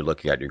rigs that you're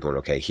looking at? You're going,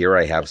 okay, here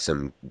I have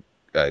some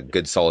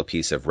good solid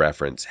piece of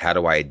reference. How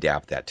do I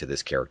adapt that to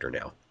this character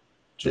now?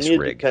 To me,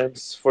 it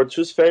depends. For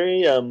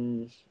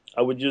Toothfairy,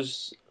 I would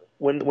use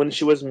when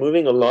she was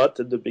moving a lot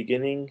at the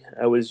beginning,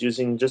 I was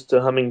using just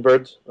a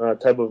hummingbird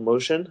type of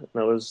motion,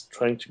 and I was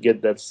trying to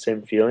get that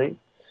same feeling.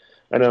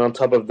 And then on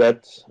top of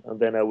that,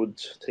 then I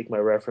would take my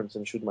reference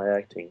and shoot my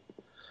acting.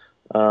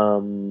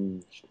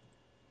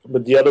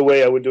 But the other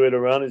way I would do it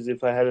around is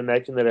if I had an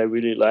acting that I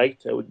really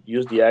liked, I would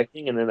use the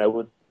acting, and then I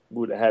would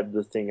add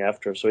the thing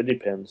after. So it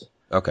depends.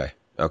 Okay.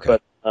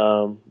 But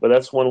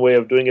that's one way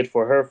of doing it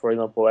for her. For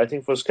example, I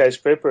think for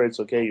Skyscraper, it's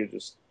okay.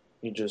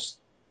 You just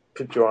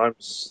put your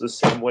arms the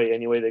same way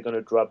anyway. They're going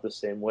to drop the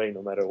same way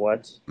no matter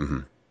what. Mm-hmm.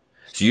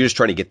 So you're just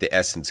trying to get the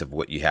essence of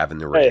what you have in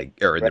the rig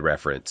or in the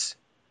reference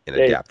and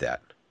adapt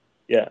that.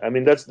 Yeah, I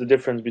mean that's the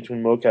difference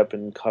between mocap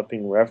and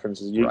copying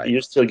references.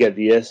 You still get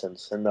the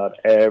essence and not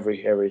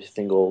every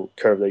single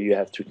curve that you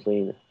have to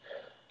clean.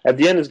 At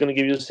the end, it's going to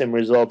give you the same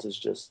result. It's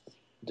just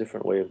a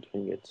different way of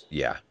doing it.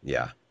 Yeah.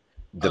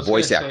 The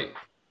voice acting.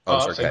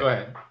 Sorry, go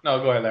ahead. No,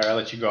 go ahead, Larry. I'll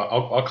let you go.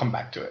 I'll come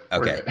back to it.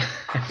 Okay.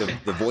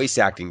 the voice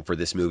acting for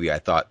this movie, I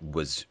thought,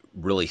 was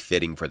really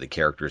fitting for the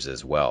characters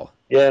as well.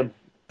 Yeah,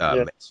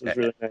 it was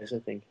really nice, I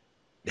think.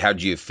 How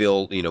do you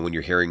feel, when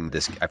you're hearing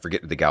this? I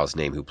forget the gal's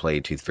name who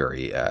played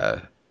Toothfairy.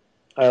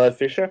 Isla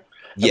Fisher?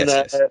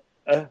 Yes,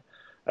 yes.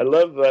 I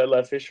love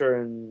Isla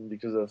Fisher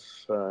because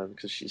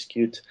she's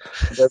cute.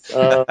 But,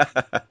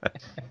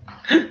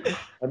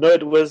 I know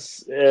it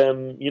was,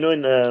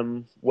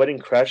 in Wedding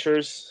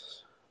Crashers,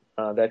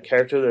 that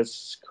character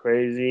that's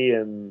crazy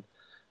and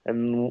at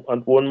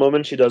one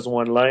moment she does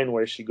one line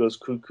where she goes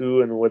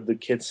cuckoo and what the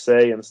kids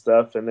say and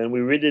stuff, and then we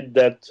redid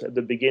that at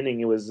the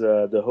beginning. It was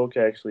the Hulk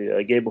actually,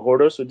 Gabe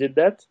Hordos, who did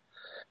that.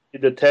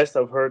 Did the test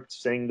of her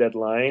saying that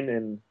line,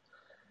 and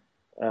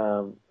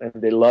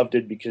they loved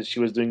it because she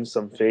was doing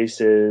some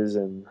faces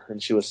and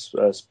she was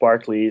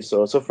sparkly.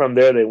 So from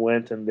there they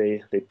went and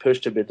they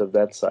pushed a bit of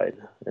that side,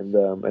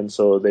 and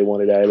so they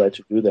wanted Isla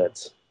to do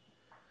that.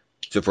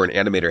 So for an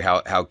animator,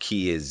 how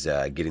key is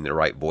getting the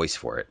right voice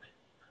for it?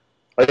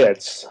 Oh yeah,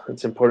 it's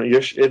important.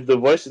 If the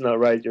voice is not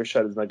right, your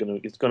shot is not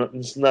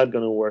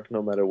gonna work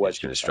no matter what. It's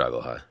gonna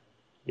struggle, huh?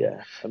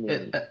 Yeah, I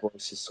mean,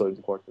 voice is so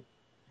important.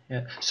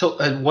 Yeah. So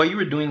while you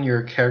were doing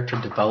your character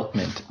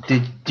development,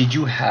 did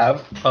you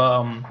have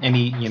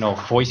any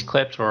voice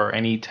clips or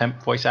any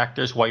temp voice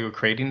actors while you were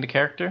creating the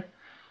character?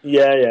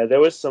 Yeah. There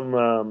was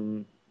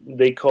some.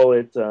 They call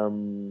it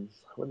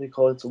what do they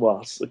call it?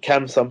 Well,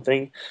 cam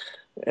something,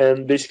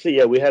 and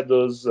basically, we had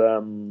those.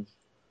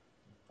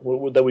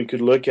 That we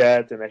could look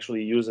at and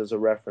actually use as a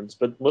reference.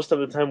 But most of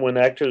the time when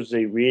actors,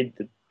 they read,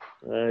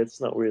 it's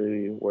not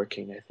really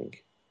working, I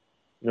think.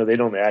 They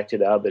don't act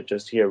it out. They're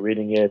just here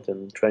reading it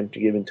and trying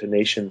to give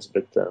intonations.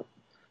 But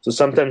so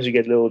sometimes you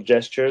get little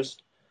gestures.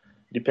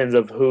 Depends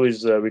on who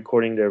is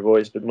recording their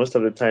voice. But most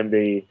of the time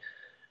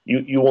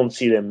you won't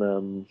see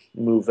them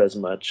move as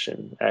much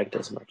and act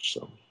as much.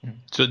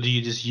 So do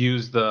you just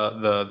use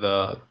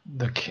the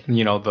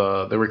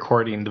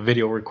recording, the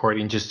video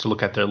recording, just to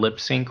look at their lip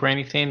sync or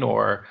anything,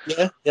 or?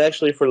 Yeah,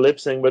 actually for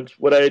lip sync. But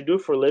what I do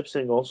for lip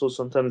sync also,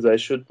 sometimes I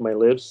shoot my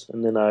lips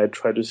and then I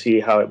try to see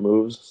how it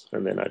moves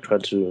and then I try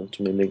to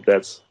mimic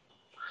that.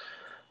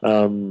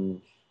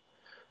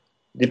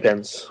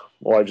 Depends.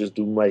 Or I just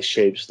do my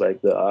shapes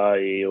like the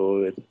eye,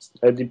 or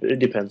it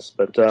depends.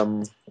 But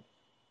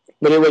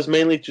it was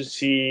mainly to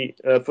see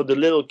for the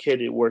little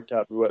kid. It worked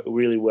out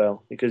really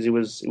well because he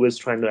was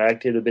trying to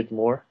act it a bit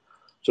more,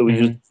 so we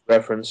used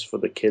reference for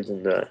the kids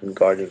in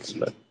Guardians.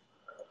 But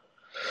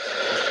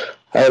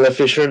Isla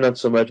Fisher not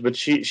so much, but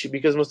she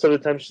because most of the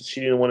time she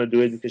didn't want to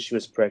do it because she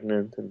was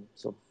pregnant, and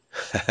so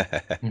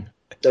that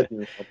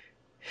didn't help.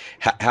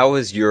 How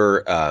has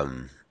your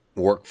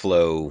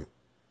workflow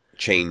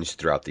changed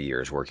throughout the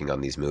years working on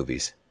these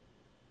movies?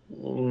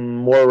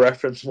 More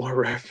reference, and more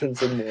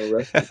reference.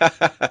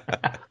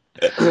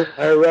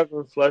 I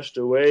reference flushed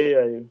away.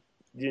 I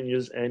didn't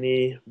use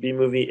any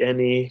B-movie,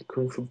 any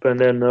Kung Fu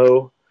Panda,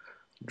 no.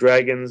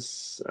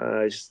 Dragons,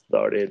 I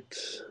started,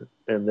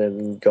 and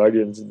then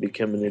Guardians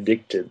became an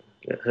addiction.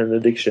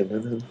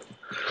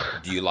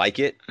 Do you like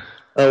it?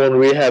 I want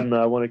rehab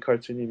now. I want a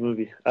cartoony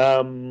movie.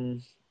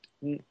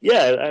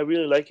 Yeah, I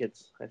really like it.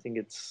 I think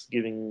it's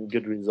giving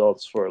good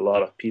results for a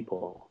lot of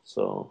people.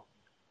 So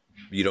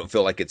You don't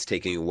feel like it's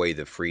taking away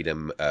the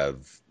freedom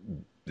of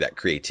that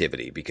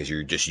creativity because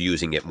you're just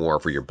using it more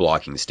for your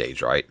blocking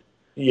stage, right?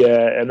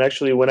 yeah, and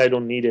actually, when I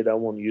don't need it, I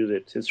won't use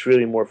it. It's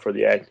really more for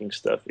the acting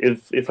stuff.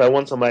 If I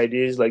want some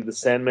ideas like the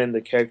Sandman,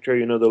 the character,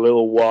 the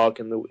little walk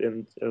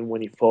and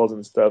when he falls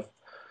and stuff,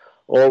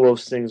 all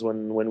those things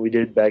when we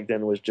did back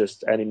then was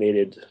just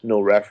animated, no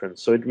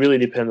reference. So it really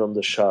depends on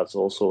the shots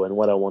also and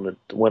what I want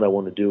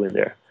to do in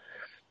there.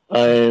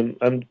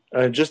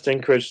 I just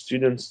encourage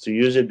students to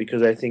use it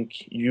because I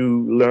think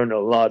you learn a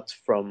lot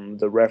from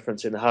the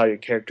reference and how your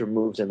character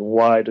moves and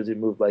why does it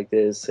move like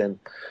this and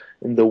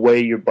in the way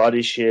your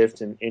body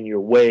shifts and in your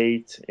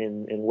weight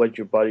and what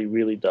your body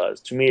really does.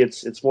 To me,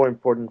 it's more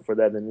important for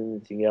that than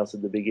anything else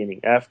at the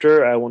beginning.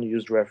 After, I want to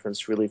use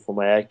reference really for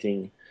my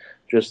acting,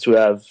 just to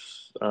have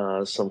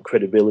some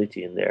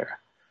credibility in there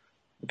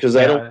because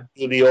I don't Yeah,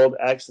 do the old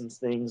accents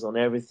things on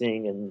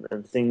everything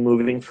and thing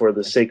moving for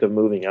the sake of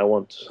moving. I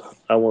want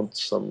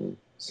some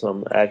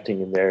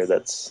acting in there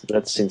that's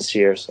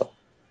sincere. So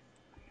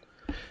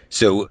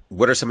So,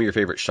 what are some of your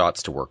favorite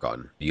shots to work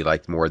on? Do you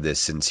like more of the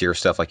sincere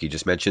stuff like you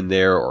just mentioned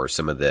there, or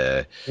some of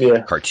the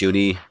yeah,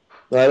 cartoony?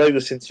 no, I like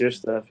the sincere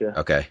stuff. Yeah,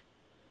 Okay,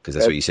 because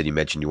that's yeah. what you said. You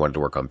mentioned you wanted to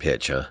work on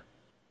pitch, huh?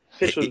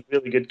 Fish was a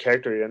really good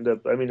character. He ended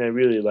up. I mean, I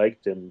really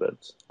liked him, but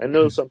I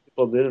know some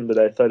people didn't. But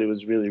I thought he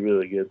was really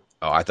really good.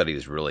 Oh, I thought he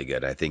was really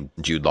good. I think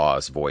Jude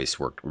Law's voice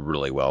worked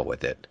really well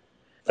with it.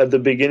 At the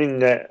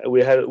beginning,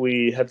 we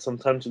had some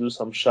time to do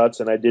some shots,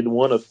 and I did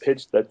one of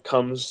pitch that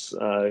comes.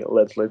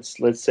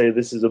 Let's say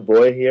this is a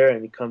boy here,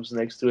 and he comes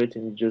next to it,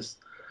 and he just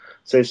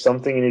say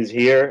something in his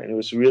ear, and it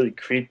was really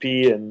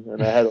creepy,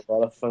 and I had a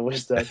lot of fun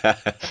with that.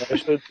 I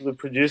showed it to the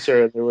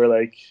producer, and they were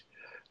like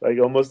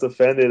almost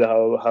offended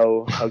how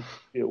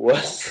creepy it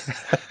was.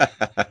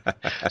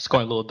 it's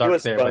going a little It dark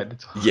was there, fun. but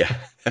it's Yeah.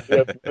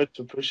 Yeah, we had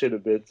to push it a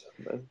bit.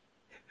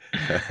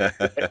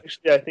 But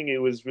actually, I think it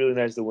was really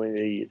nice the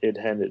way it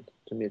handed.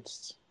 To me,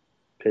 it's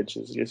pitch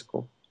is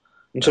cool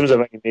in terms of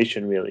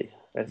animation. Really,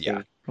 I Yeah.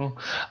 think. cool.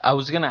 I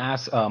was gonna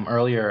ask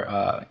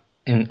earlier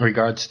in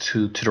regards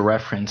to the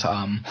reference.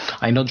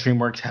 I know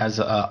DreamWorks has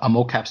a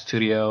mocap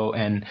studio,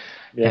 and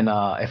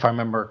Yeah. if I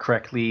remember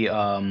correctly,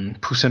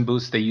 Puss in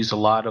Boots they use a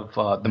lot of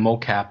the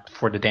mocap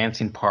for the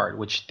dancing part,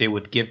 which they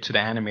would give to the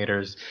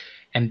animators.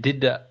 And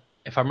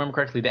if I remember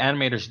correctly, the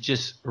animators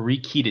just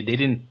rekeyed it. They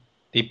didn't.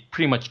 They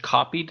pretty much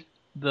copied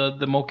the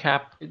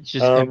mocap,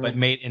 but Um,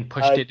 made and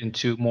pushed I it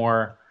into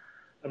more.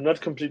 I'm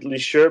not completely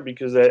sure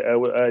because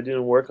I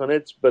didn't work on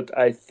it, but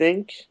I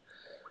think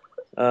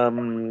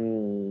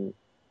um,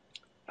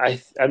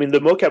 I mean the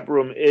mocap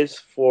room is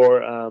for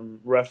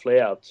rough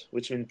layout,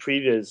 which means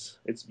previous.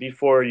 It's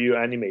before you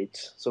animate,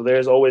 so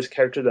there's always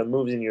character that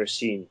moves in your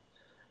scene.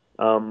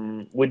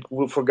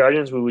 For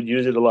Guardians, we would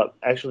use it a lot.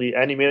 Actually,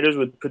 animators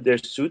would put their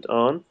suit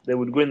on, they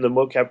would go in the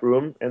mocap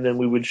room, and then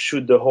we would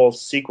shoot the whole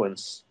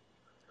sequence.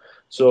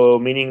 So,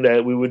 meaning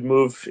that we would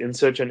move in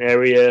certain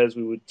areas,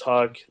 we would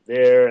talk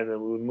there, and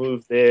then we would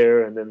move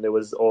there, and then there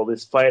was all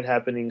this fight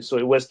happening. So,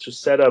 it was to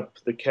set up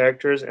the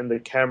characters and the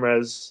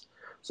cameras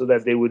so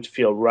that they would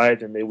feel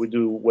right and they would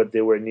do what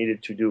they were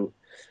needed to do.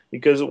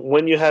 Because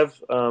when you have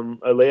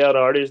a layout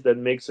artist that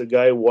makes a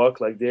guy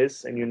walk like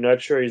this, and you're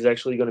not sure he's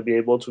actually going to be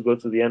able to go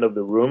to the end of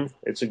the room,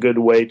 it's a good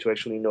way to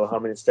actually know how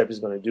many steps he's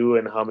going to do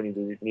and how many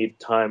does it need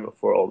time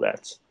for all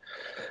that.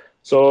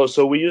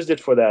 So we used it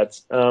for that.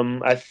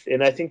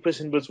 I think Puss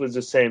in Boots was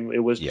the same.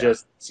 It was Yeah.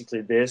 just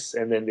basically this,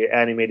 and then they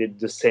animated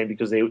the same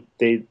because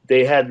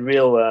they had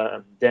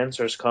real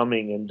dancers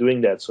coming and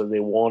doing that, so they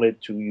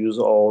wanted to use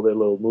all their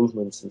little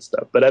movements and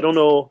stuff. But I don't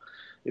know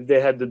if they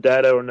had the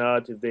data or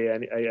not.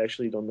 I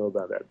actually don't know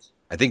about that.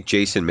 I think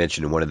Jason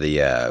mentioned in one of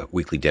the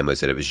weekly demos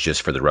that it was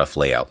just for the rough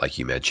layout, like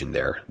you mentioned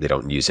there. They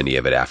don't use any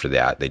of it after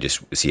that. They just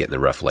see it in the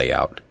rough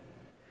layout.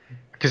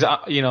 Because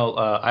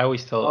I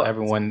always tell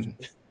everyone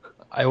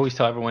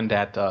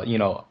that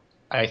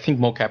I think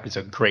mocap is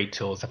a great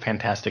tool. It's a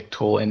fantastic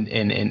tool, and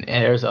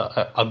there's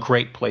a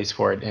great place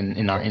for it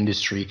in our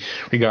industry,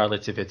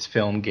 regardless if it's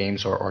film,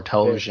 games, or Yeah,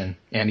 television,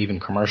 and even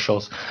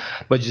commercials.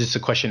 But it's just a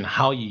question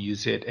how you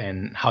use it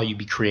and how you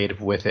be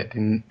creative with it,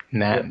 and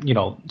yeah.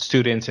 that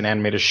students and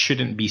animators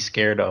shouldn't be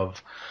scared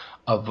of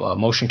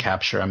motion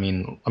capture. I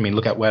mean,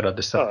 look at Weta,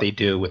 the stuff Oh, they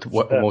do with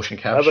uh, motion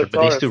capture, but they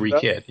Avatar and still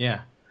stuff. rekit.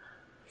 Yeah.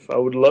 I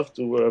would love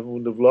to. I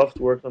would have loved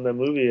to work on that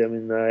movie. I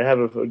mean, I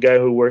have a guy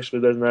who works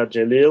with us now,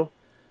 Jalil,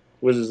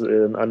 was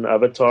an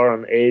Avatar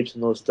on apes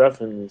and all stuff,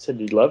 and he said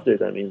he loved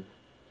it. I mean,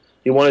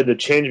 he wanted to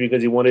change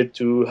because he wanted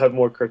to have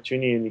more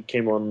cartoony, and he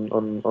came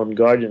on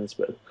Guardians,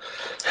 but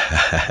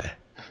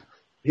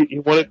he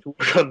wanted to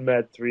work on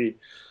Mad 3.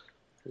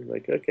 He's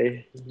like,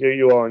 okay, here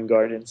you are on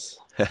Guardians.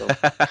 So,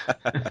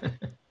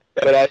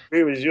 but I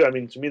agree with you. I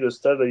mean, to me, the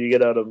stuff that you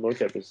get out of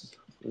mocap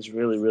is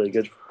really really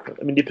good.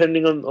 I mean,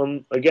 depending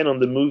on again on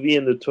the movie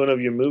and the tone of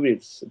your movie,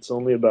 it's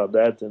only about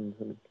that and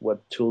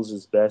what tools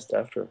is best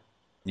after.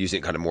 Using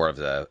it kind of more of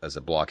as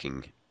a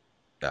blocking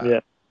uh, Yeah.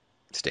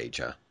 stage,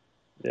 huh?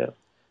 Yeah.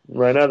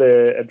 Right now,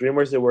 at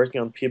DreamWorks, they're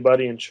working on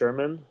Peabody and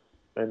Sherman,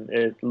 and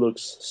it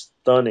looks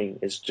stunning.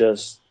 It's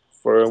just,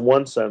 for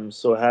once, I'm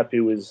so happy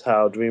with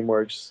how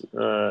DreamWorks,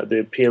 the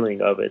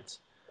appealing of it.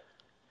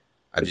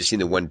 I've just seen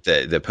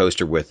the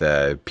poster with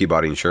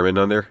Peabody and Sherman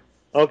on there.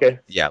 Okay.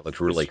 Yeah, it looked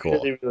really It's cool.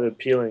 really, really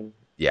appealing.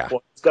 Yeah.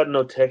 Well, it's got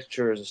no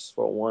textures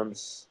for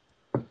once.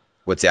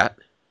 What's that?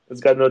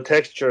 It's got no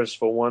textures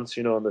for once,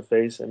 on the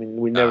face. I mean,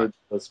 we never do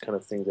those kind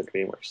of things at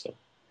DreamWorks. So.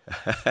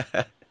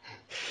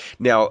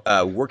 Now,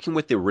 working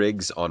with the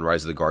rigs on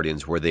Rise of the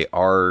Guardians, where they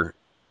are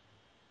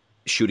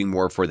shooting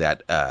more for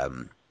that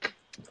higher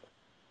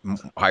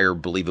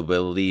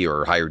believability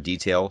or higher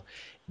detail,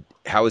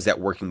 how is that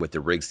working with the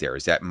rigs there?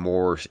 Is that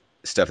more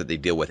stuff that they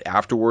deal with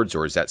afterwards,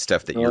 or is that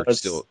stuff that you're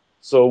still...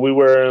 So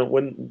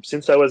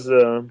since I was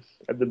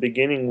at the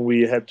beginning,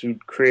 we had to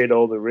create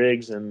all the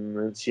rigs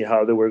and see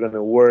how they were going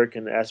to work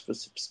and ask for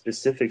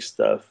specific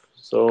stuff.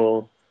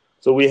 So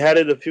we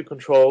added a few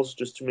controls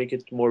just to make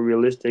it more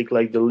realistic,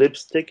 like the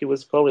lipstick. It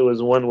was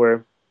one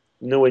where,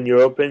 when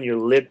you open, your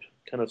lip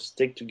kind of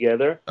stick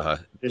together.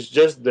 It's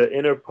just the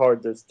inner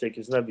part that stick.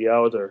 It's not the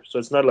outer. So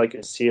it's not like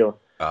a seal.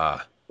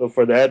 So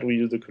for that, we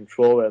use the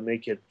control and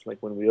make it like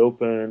when we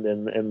open,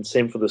 and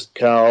same for the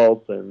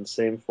scalp, and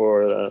same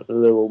for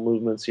little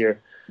movements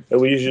here that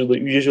we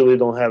usually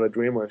don't have at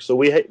DreamWorks. So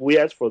we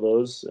asked for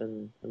those,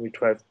 and we've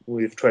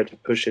tried to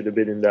push it a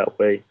bit in that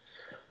way.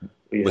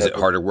 Was it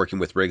harder working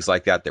with rigs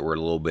like that were a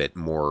little bit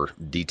more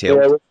detailed?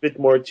 Yeah, it was a bit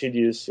more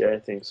tedious. Yeah, I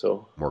think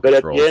so. But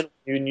controls. At the end,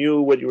 you knew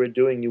what you were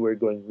doing. You were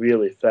going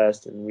really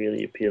fast and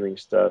really appealing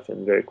stuff,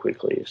 and very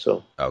quickly.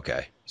 So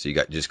okay, so you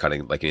got just kind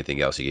of like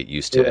anything else, you get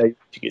used to it.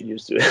 You get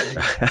used to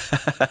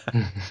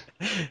it.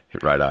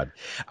 Right on.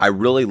 I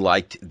really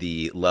liked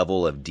the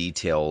level of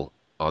detail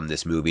on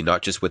this movie,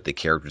 not just with the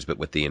characters, but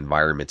with the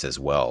environments as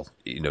well.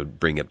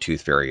 Bring up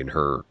Toothfairy and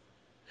her.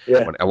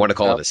 Yeah, I want to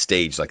call it a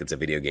stage, like it's a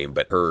video game,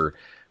 but her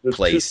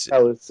place.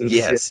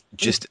 Yes,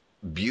 just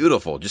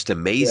beautiful, just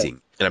amazing.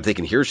 Yeah. And I'm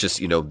thinking, here's just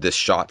the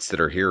shots that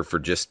are here for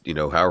just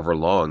however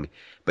long,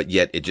 but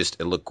yet it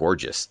looked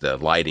gorgeous. The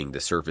lighting, the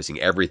surfacing,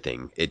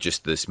 everything.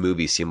 This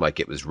movie seemed like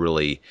it was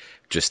really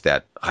just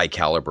that high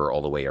caliber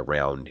all the way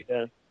around.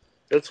 Yeah,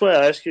 that's why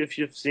I asked you if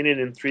you've seen it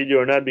in 3D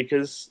or not,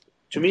 because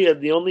to me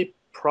the only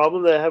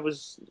problem that I have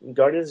with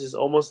Guardians is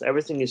almost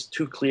everything is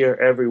too clear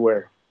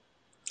everywhere.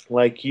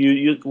 Like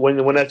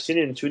when I've seen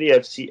it in 2D,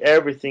 I've seen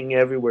everything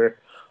everywhere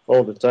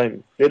all the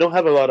time. They don't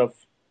have a lot of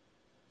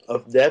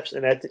depth,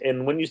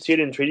 and when you see it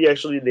in 3D,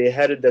 actually they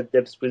added that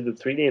depth with the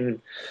 3D, and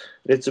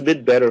it's a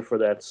bit better for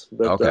that.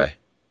 But okay,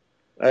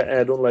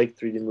 I don't like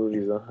 3D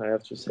movies. I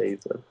have to say,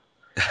 but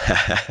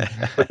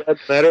for that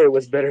matter, it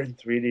was better in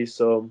 3D.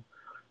 So,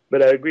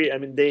 but I agree. I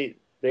mean, they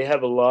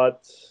have a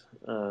lot.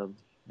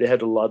 They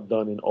had a lot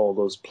done in all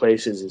those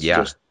places. It's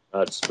just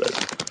nuts.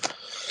 But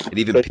it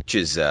even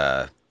pitches.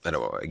 I don't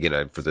know,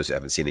 again, for those who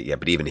haven't seen it yet,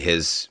 but even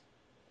his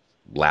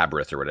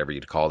labyrinth or whatever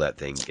you'd call that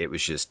thing, it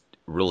was just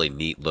really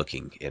neat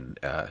looking. And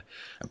I'm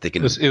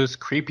thinking it was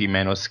creepy,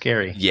 man. It was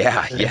scary.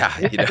 Yeah.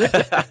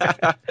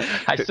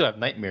 I still have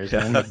nightmares.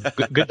 Man.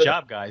 Good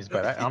job, guys.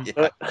 But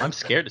I'm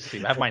scared to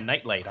sleep. I have my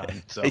nightlight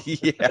on. So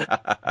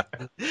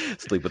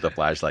sleep with a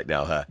flashlight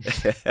now, huh?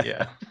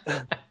 Yeah.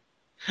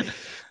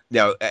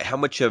 Now, how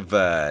much of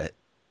the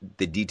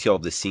detail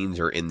of the scenes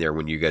are in there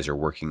when you guys are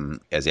working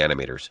as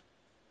animators?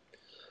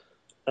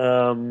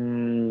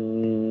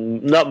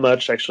 Not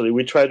much, actually.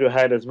 We try to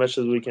hide as much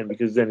as we can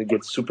because then it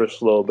gets super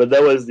slow. But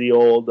that was the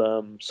old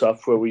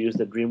software we used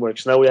at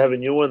DreamWorks. Now we have a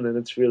new one, and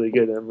it's really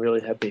good. I'm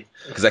really happy.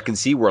 Because I can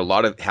see where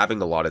having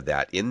a lot of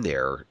that in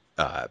there,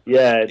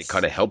 it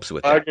kind of helps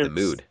with the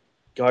mood.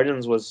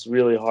 Guardians was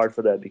really hard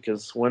for that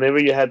because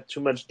whenever you had too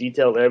much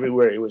detail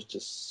everywhere, it was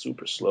just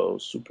super slow.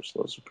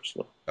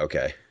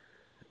 Okay.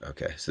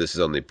 So this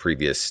is on the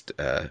previous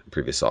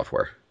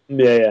software.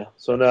 Yeah.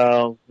 So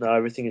now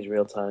everything is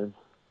real time.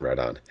 Right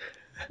on.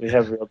 We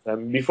have real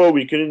time. Before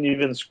we couldn't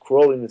even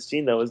scroll in the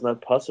scene. That was not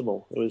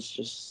possible. It was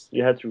just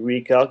you had to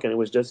recalc, and it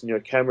was just in your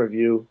camera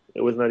view.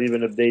 It was not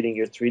even updating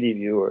your 3D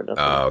view or nothing.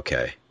 Oh,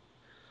 okay.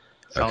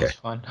 Sounds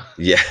fun.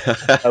 Yeah.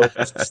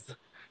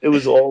 It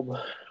was old.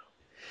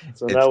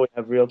 So now we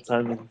have real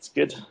time, and it's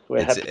good.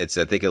 It's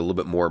I think a little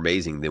bit more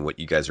amazing than what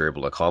you guys are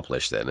able to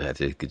accomplish. Then I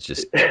think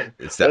it's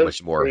that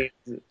much more.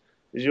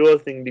 Visual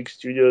think big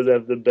studios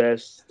have the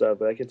best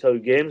stuff. I can tell you,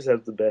 games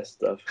have the best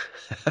stuff.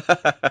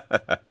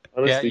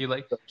 Honestly,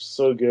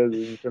 so good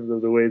in terms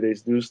of the way they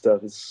do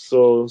stuff. It's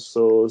so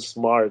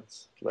smart.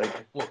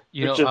 Like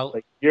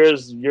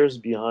years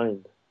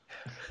behind.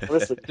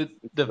 Honestly,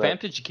 the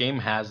advantage game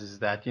has is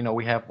that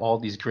we have all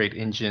these great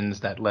engines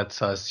that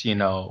lets us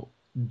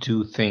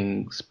do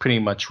things pretty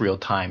much real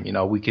time.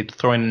 We could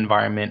throw in an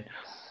environment,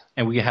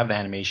 and we could have the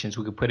animations.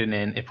 We could put it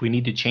in. If we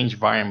need to change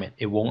environment,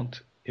 it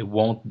won't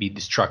be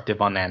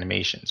destructive on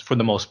animations for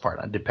the most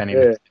part, depending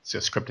if it's a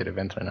scripted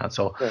event or not.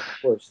 So of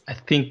course. I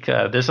think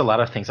there's a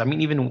lot of things. I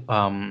mean, even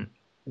I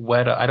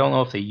don't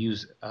know if they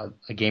use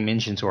a game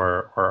engines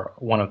or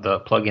one of the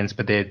plugins,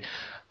 but they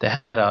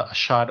had a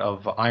shot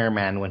of Iron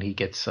Man when he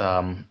gets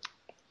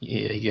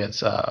he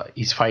gets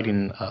he's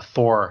fighting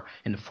Thor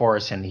in the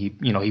forest, and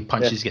he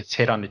punches, gets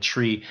hit on the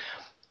tree.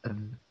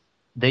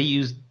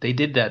 They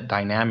did that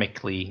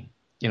dynamically.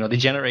 They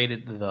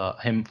generated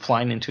him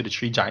flying into the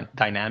tree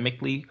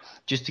dynamically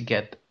just to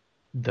get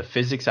the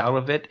physics out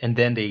of it, and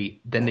then they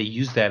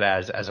use that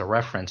as a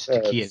reference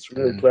to kids. It's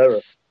really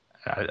clever.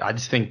 I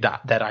just think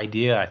that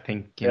idea, I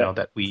think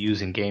that we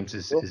use in games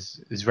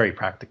is very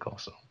practical.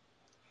 So.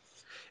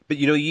 But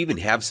you even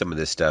have some of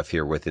this stuff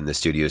here within the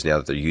studios now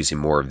that they're using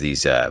more of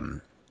these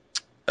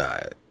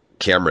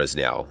cameras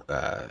now.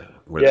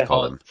 What do they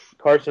call them?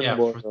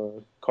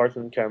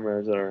 Cartoon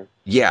cameras are.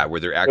 Yeah, where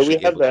they're actually.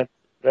 We have that.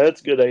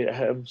 That's good.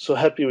 I'm so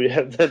happy we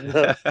have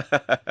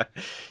that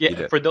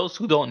now. For those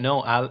who don't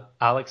know,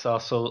 Alex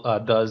also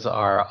does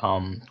our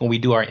when we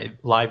do our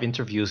live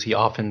interviews. He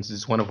often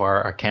is one of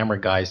our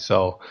camera guys,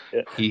 so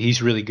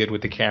he's really good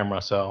with the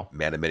camera. So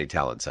man of many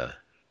talents, huh?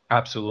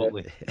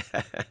 Absolutely.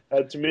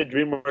 To me,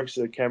 DreamWorks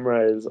the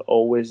camera is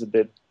always a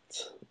bit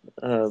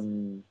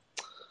underlooked.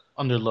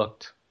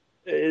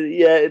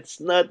 It's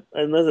not.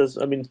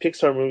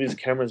 Pixar movies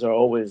cameras are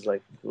always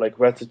like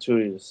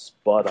Ratatouille is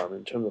spot on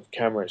in terms of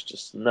camera. It's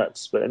just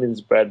nuts. But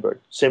it's Brad Bird.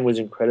 Same with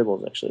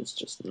Incredibles. Actually, it's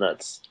just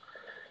nuts.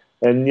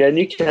 And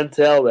you can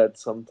tell that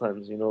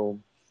sometimes.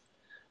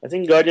 I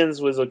think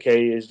Guardians was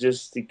okay. It's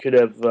just it could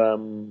have.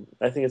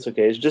 I think it's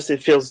okay. It's just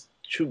it feels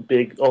too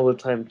big all the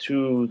time.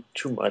 Too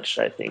much.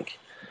 I think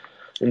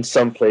in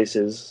some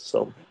places.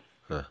 So.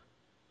 Huh.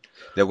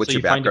 Now, what's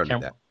your background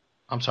in that?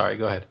 I'm sorry.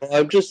 Go ahead.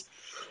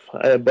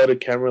 I bought a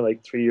camera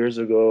like 3 years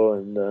ago,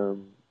 and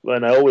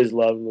I always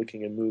love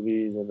looking at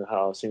movies and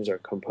how things are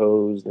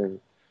composed.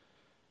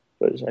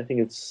 But I think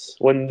it's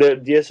when the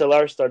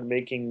DSLR started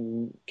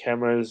making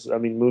cameras,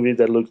 movies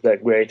that looked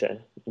that great, I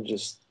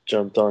just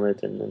jumped on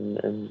it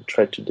and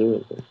tried to do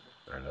it.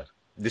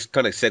 This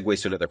kind of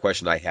segues to another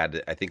question I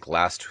had, I think,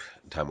 last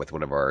time with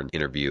one of our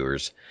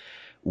interviewers.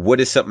 What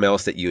is something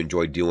else that you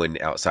enjoy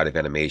doing outside of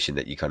animation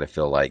that you kind of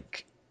feel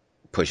like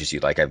pushes you?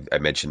 Like I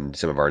mentioned,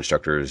 some of our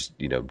instructors,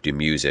 do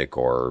music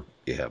or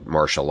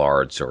martial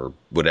arts or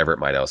whatever it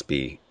might else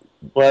be.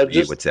 Well,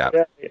 what's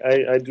that?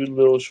 I do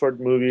little short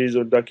movies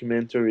or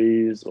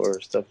documentaries or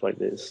stuff like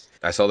this.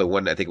 I saw the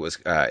one, I think it was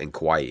in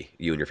Kauai,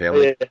 you and your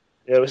family? Yeah,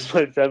 it was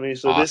my family.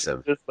 So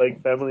awesome. This is just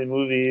like family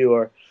movie.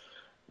 Or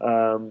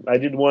I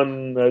did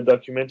one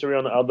documentary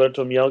on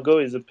Alberto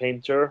Mielgo. He's a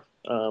painter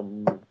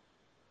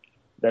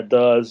that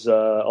does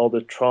all the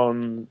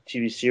Tron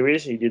TV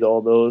series. He did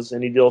all those,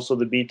 and he did also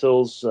the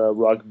Beatles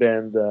rock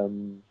band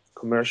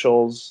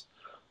commercials,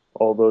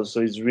 all those.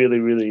 So he's really,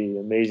 really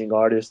amazing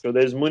artist. So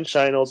there's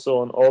Moonshine also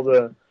on all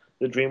the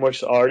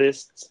DreamWorks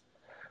artists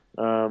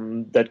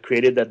that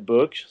created that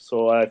book.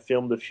 So I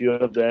filmed a few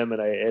of them,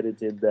 and I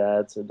edited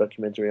that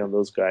documentary on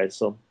those guys.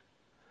 So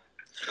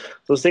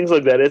things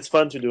like that, it's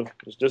fun to do.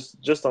 It's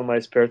just on my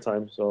spare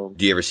time. So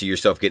do you ever see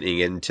yourself getting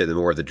into the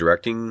more of the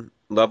directing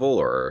level,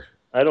 or?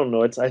 I don't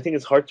know. I think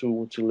it's hard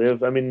to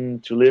live.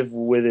 To live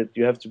with it,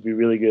 you have to be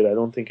really good. I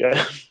don't think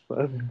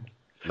I'm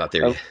not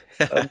there yet.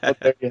 I'm not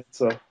there yet.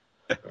 So,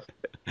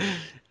 do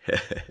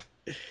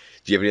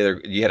you have any other?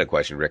 You had a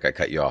question, Rick. I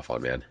cut you off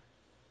on, man.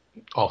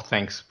 Oh,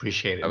 thanks.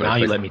 Appreciate it. Now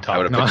you let me talk.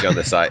 I'm gonna put you on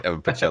the side. I'm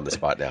gonna put you on the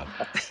spot now.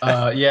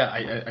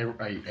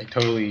 I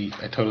totally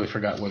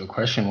forgot what the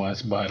question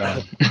was, but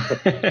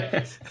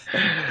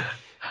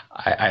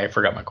I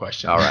forgot my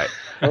question. All right.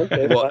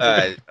 Okay. Well,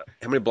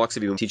 how many blocks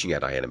have you been teaching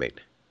at iAnimate?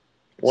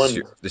 One.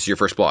 This is your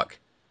first block?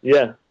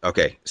 Yeah.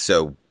 Okay,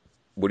 so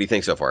what do you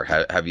think so far?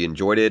 Have you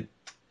enjoyed it?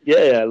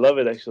 Yeah, I love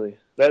it, actually.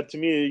 That, to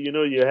me,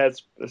 you had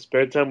a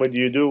spare time. What do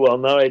you do? Well,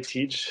 now I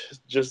teach.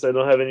 Just I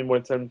don't have any more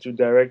time to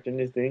direct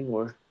anything,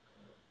 or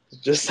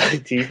just I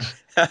teach.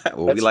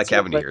 Well, we like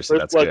having you here, so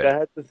that's good. I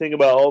had to think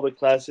about all the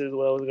classes,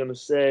 what I was going to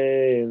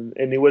say, and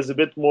it was a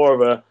bit more of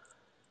a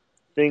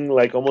thing,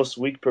 like almost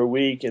week per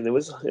week, and it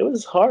was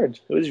hard.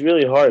 It was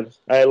really hard.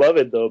 I love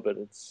it, though, but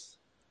it's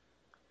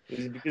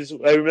because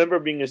I remember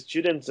being a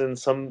student and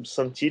some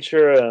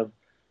teacher,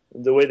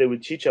 the way they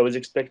would teach, I was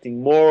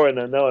expecting more, and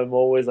now I'm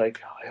always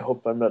like, I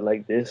hope I'm not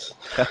like this.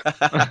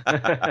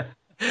 I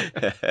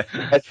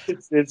think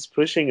it's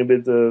pushing a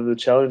bit the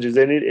challenges,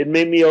 and it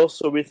made me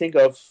also rethink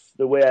of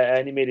the way I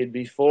animated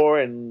before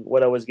and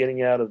what I was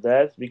getting out of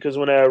that. Because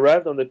when I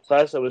arrived on the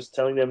class, I was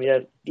telling them, yeah,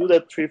 do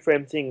that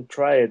 3-frame thing,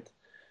 try it.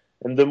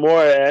 And the more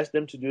I asked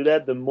them to do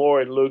that, the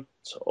more it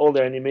looked, all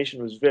their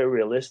animation was very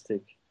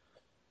realistic.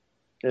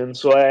 And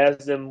so I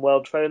asked them,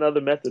 well, try another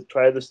method,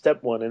 try the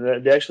step one.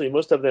 And they actually,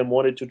 most of them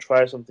wanted to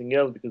try something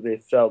else because they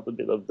felt a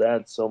bit of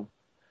that. So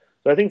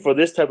I think for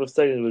this type of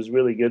study, it was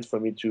really good for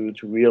me to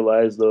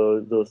realize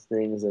those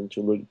things and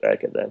to look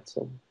back at that.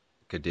 So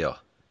good deal.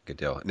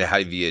 Now,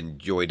 have you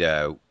enjoyed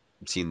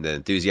seeing the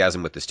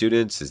enthusiasm with the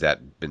students? Has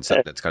that been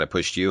something that's kind of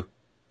pushed you?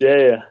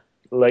 Yeah.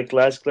 Like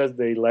last class,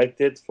 they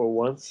liked it for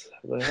once.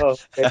 Like, oh,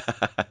 okay.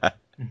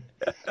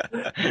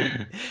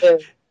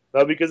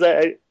 No, because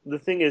the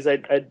thing is, I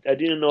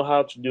didn't know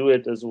how to do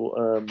it as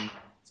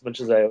much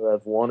as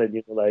I've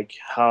wanted. Like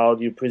how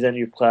do you present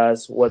your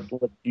class? What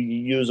do you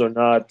use or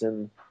not?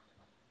 And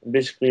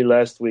basically,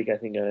 last week I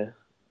think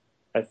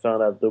I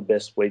found out the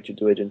best way to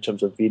do it in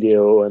terms of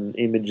video and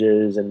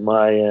images and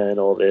Maya and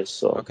all this.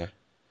 So okay.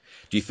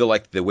 Do you feel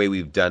like the way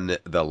we've done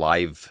the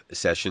live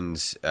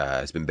sessions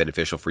has been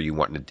beneficial for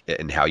you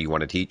and how you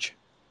want to teach?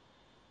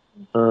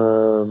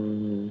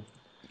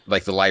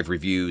 Like the live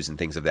reviews and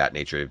things of that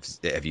nature.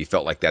 Have you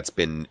felt like that's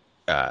been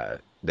that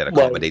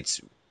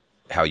accommodates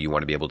how you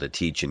want to be able to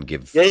teach and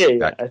give? Yeah.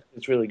 I think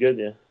it's really good.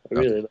 Yeah, I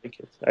really like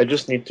it. I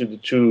just need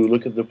to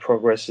look at the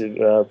progress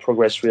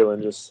reel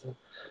and just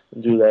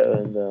do that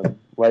and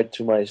write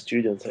to my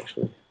students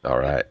actually. All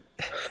right.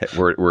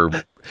 We're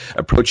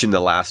approaching the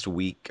last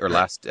week or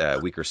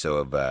so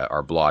of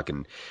our block,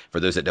 and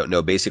for those that don't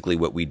know, basically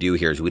what we do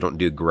here is we don't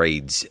do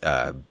grades.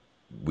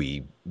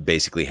 We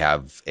basically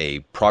have a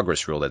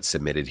progress reel that's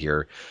submitted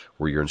here,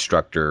 where your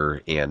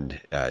instructor and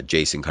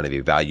Jason kind of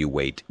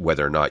evaluate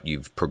whether or not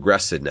you've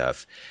progressed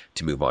enough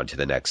to move on to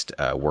the next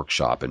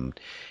workshop, and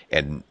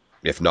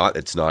if not,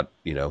 it's not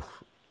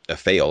a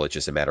fail. It's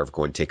just a matter of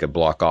going to take a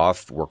block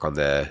off, work on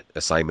the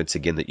assignments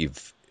again that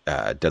you've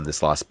done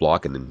this last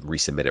block, and then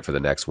resubmit it for the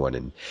next one.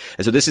 And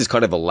so this has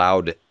kind of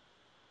allowed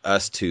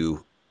us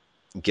to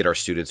get our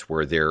students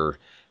where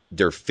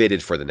they're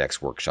fitted for the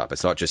next workshop.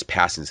 It's not just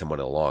passing someone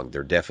along.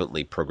 They're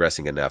definitely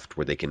progressing enough to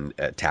where they can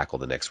tackle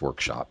the next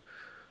workshop.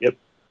 Yep.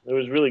 It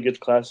was really good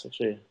class,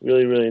 actually.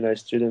 Really, really nice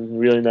student.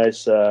 Really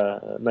nice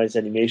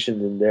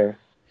animations in there.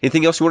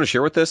 Anything else you want to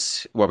share with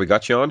us while we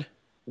got you on?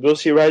 Go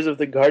see Rise of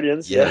the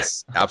Guardians.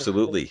 Yes,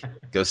 absolutely.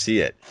 Go see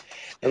it.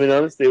 I mean,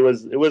 honestly, it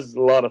was a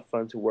lot of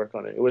fun to work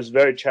on it. It was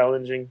very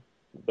challenging,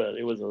 but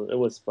it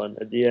was fun.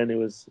 At the end,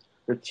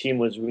 the team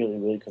was really,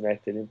 really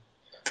connected,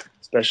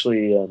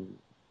 especially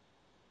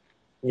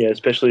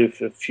especially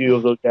if a few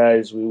of those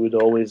guys, we would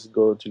always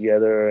go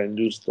together and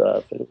do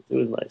stuff. It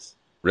was nice.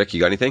 Rick, you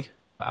got anything?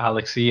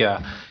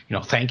 Alexis,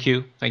 thank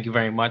you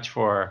very much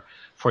for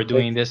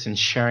doing this and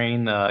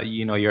sharing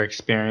your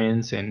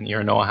experience and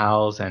your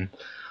know-hows and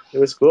it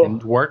was cool. And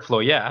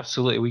workflow. Yeah,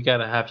 absolutely. We got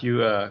to have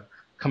you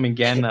come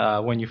again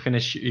when you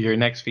finish your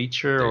next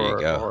feature,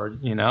 or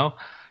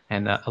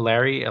And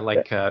Larry,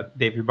 like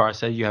David Barr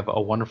said, you have a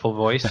wonderful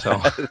voice. So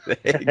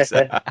thanks.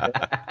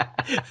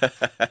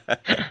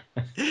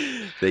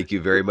 Thank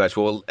you very much.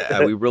 Well,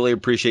 we really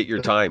appreciate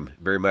your time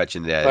very much,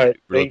 and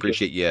really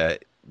appreciate you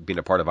being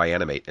a part of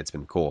iAnimate. It's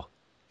been cool.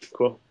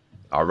 Cool.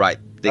 All right.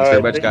 Thanks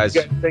very much, guys.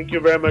 Thank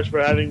you very much for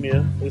having me.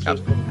 This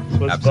was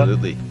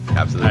absolutely. fun.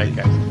 Absolutely. All right,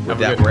 guys. With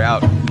that, we're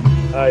out.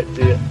 All right,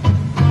 see ya.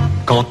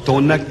 Quand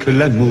on n'a que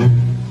l'amour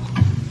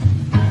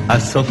à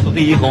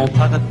s'offrir en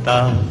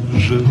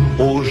partage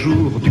au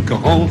jour du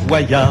grand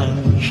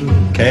voyage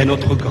qu'est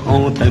notre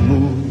grand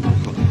amour.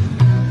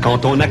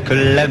 Quand on n'a que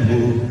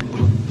l'amour,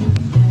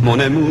 mon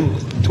amour,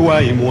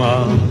 toi et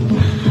moi,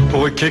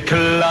 pour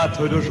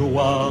qu'éclate de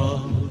joie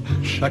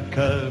chaque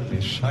heure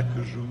et chaque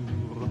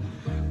jour.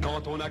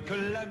 Quand on n'a que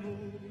l'amour.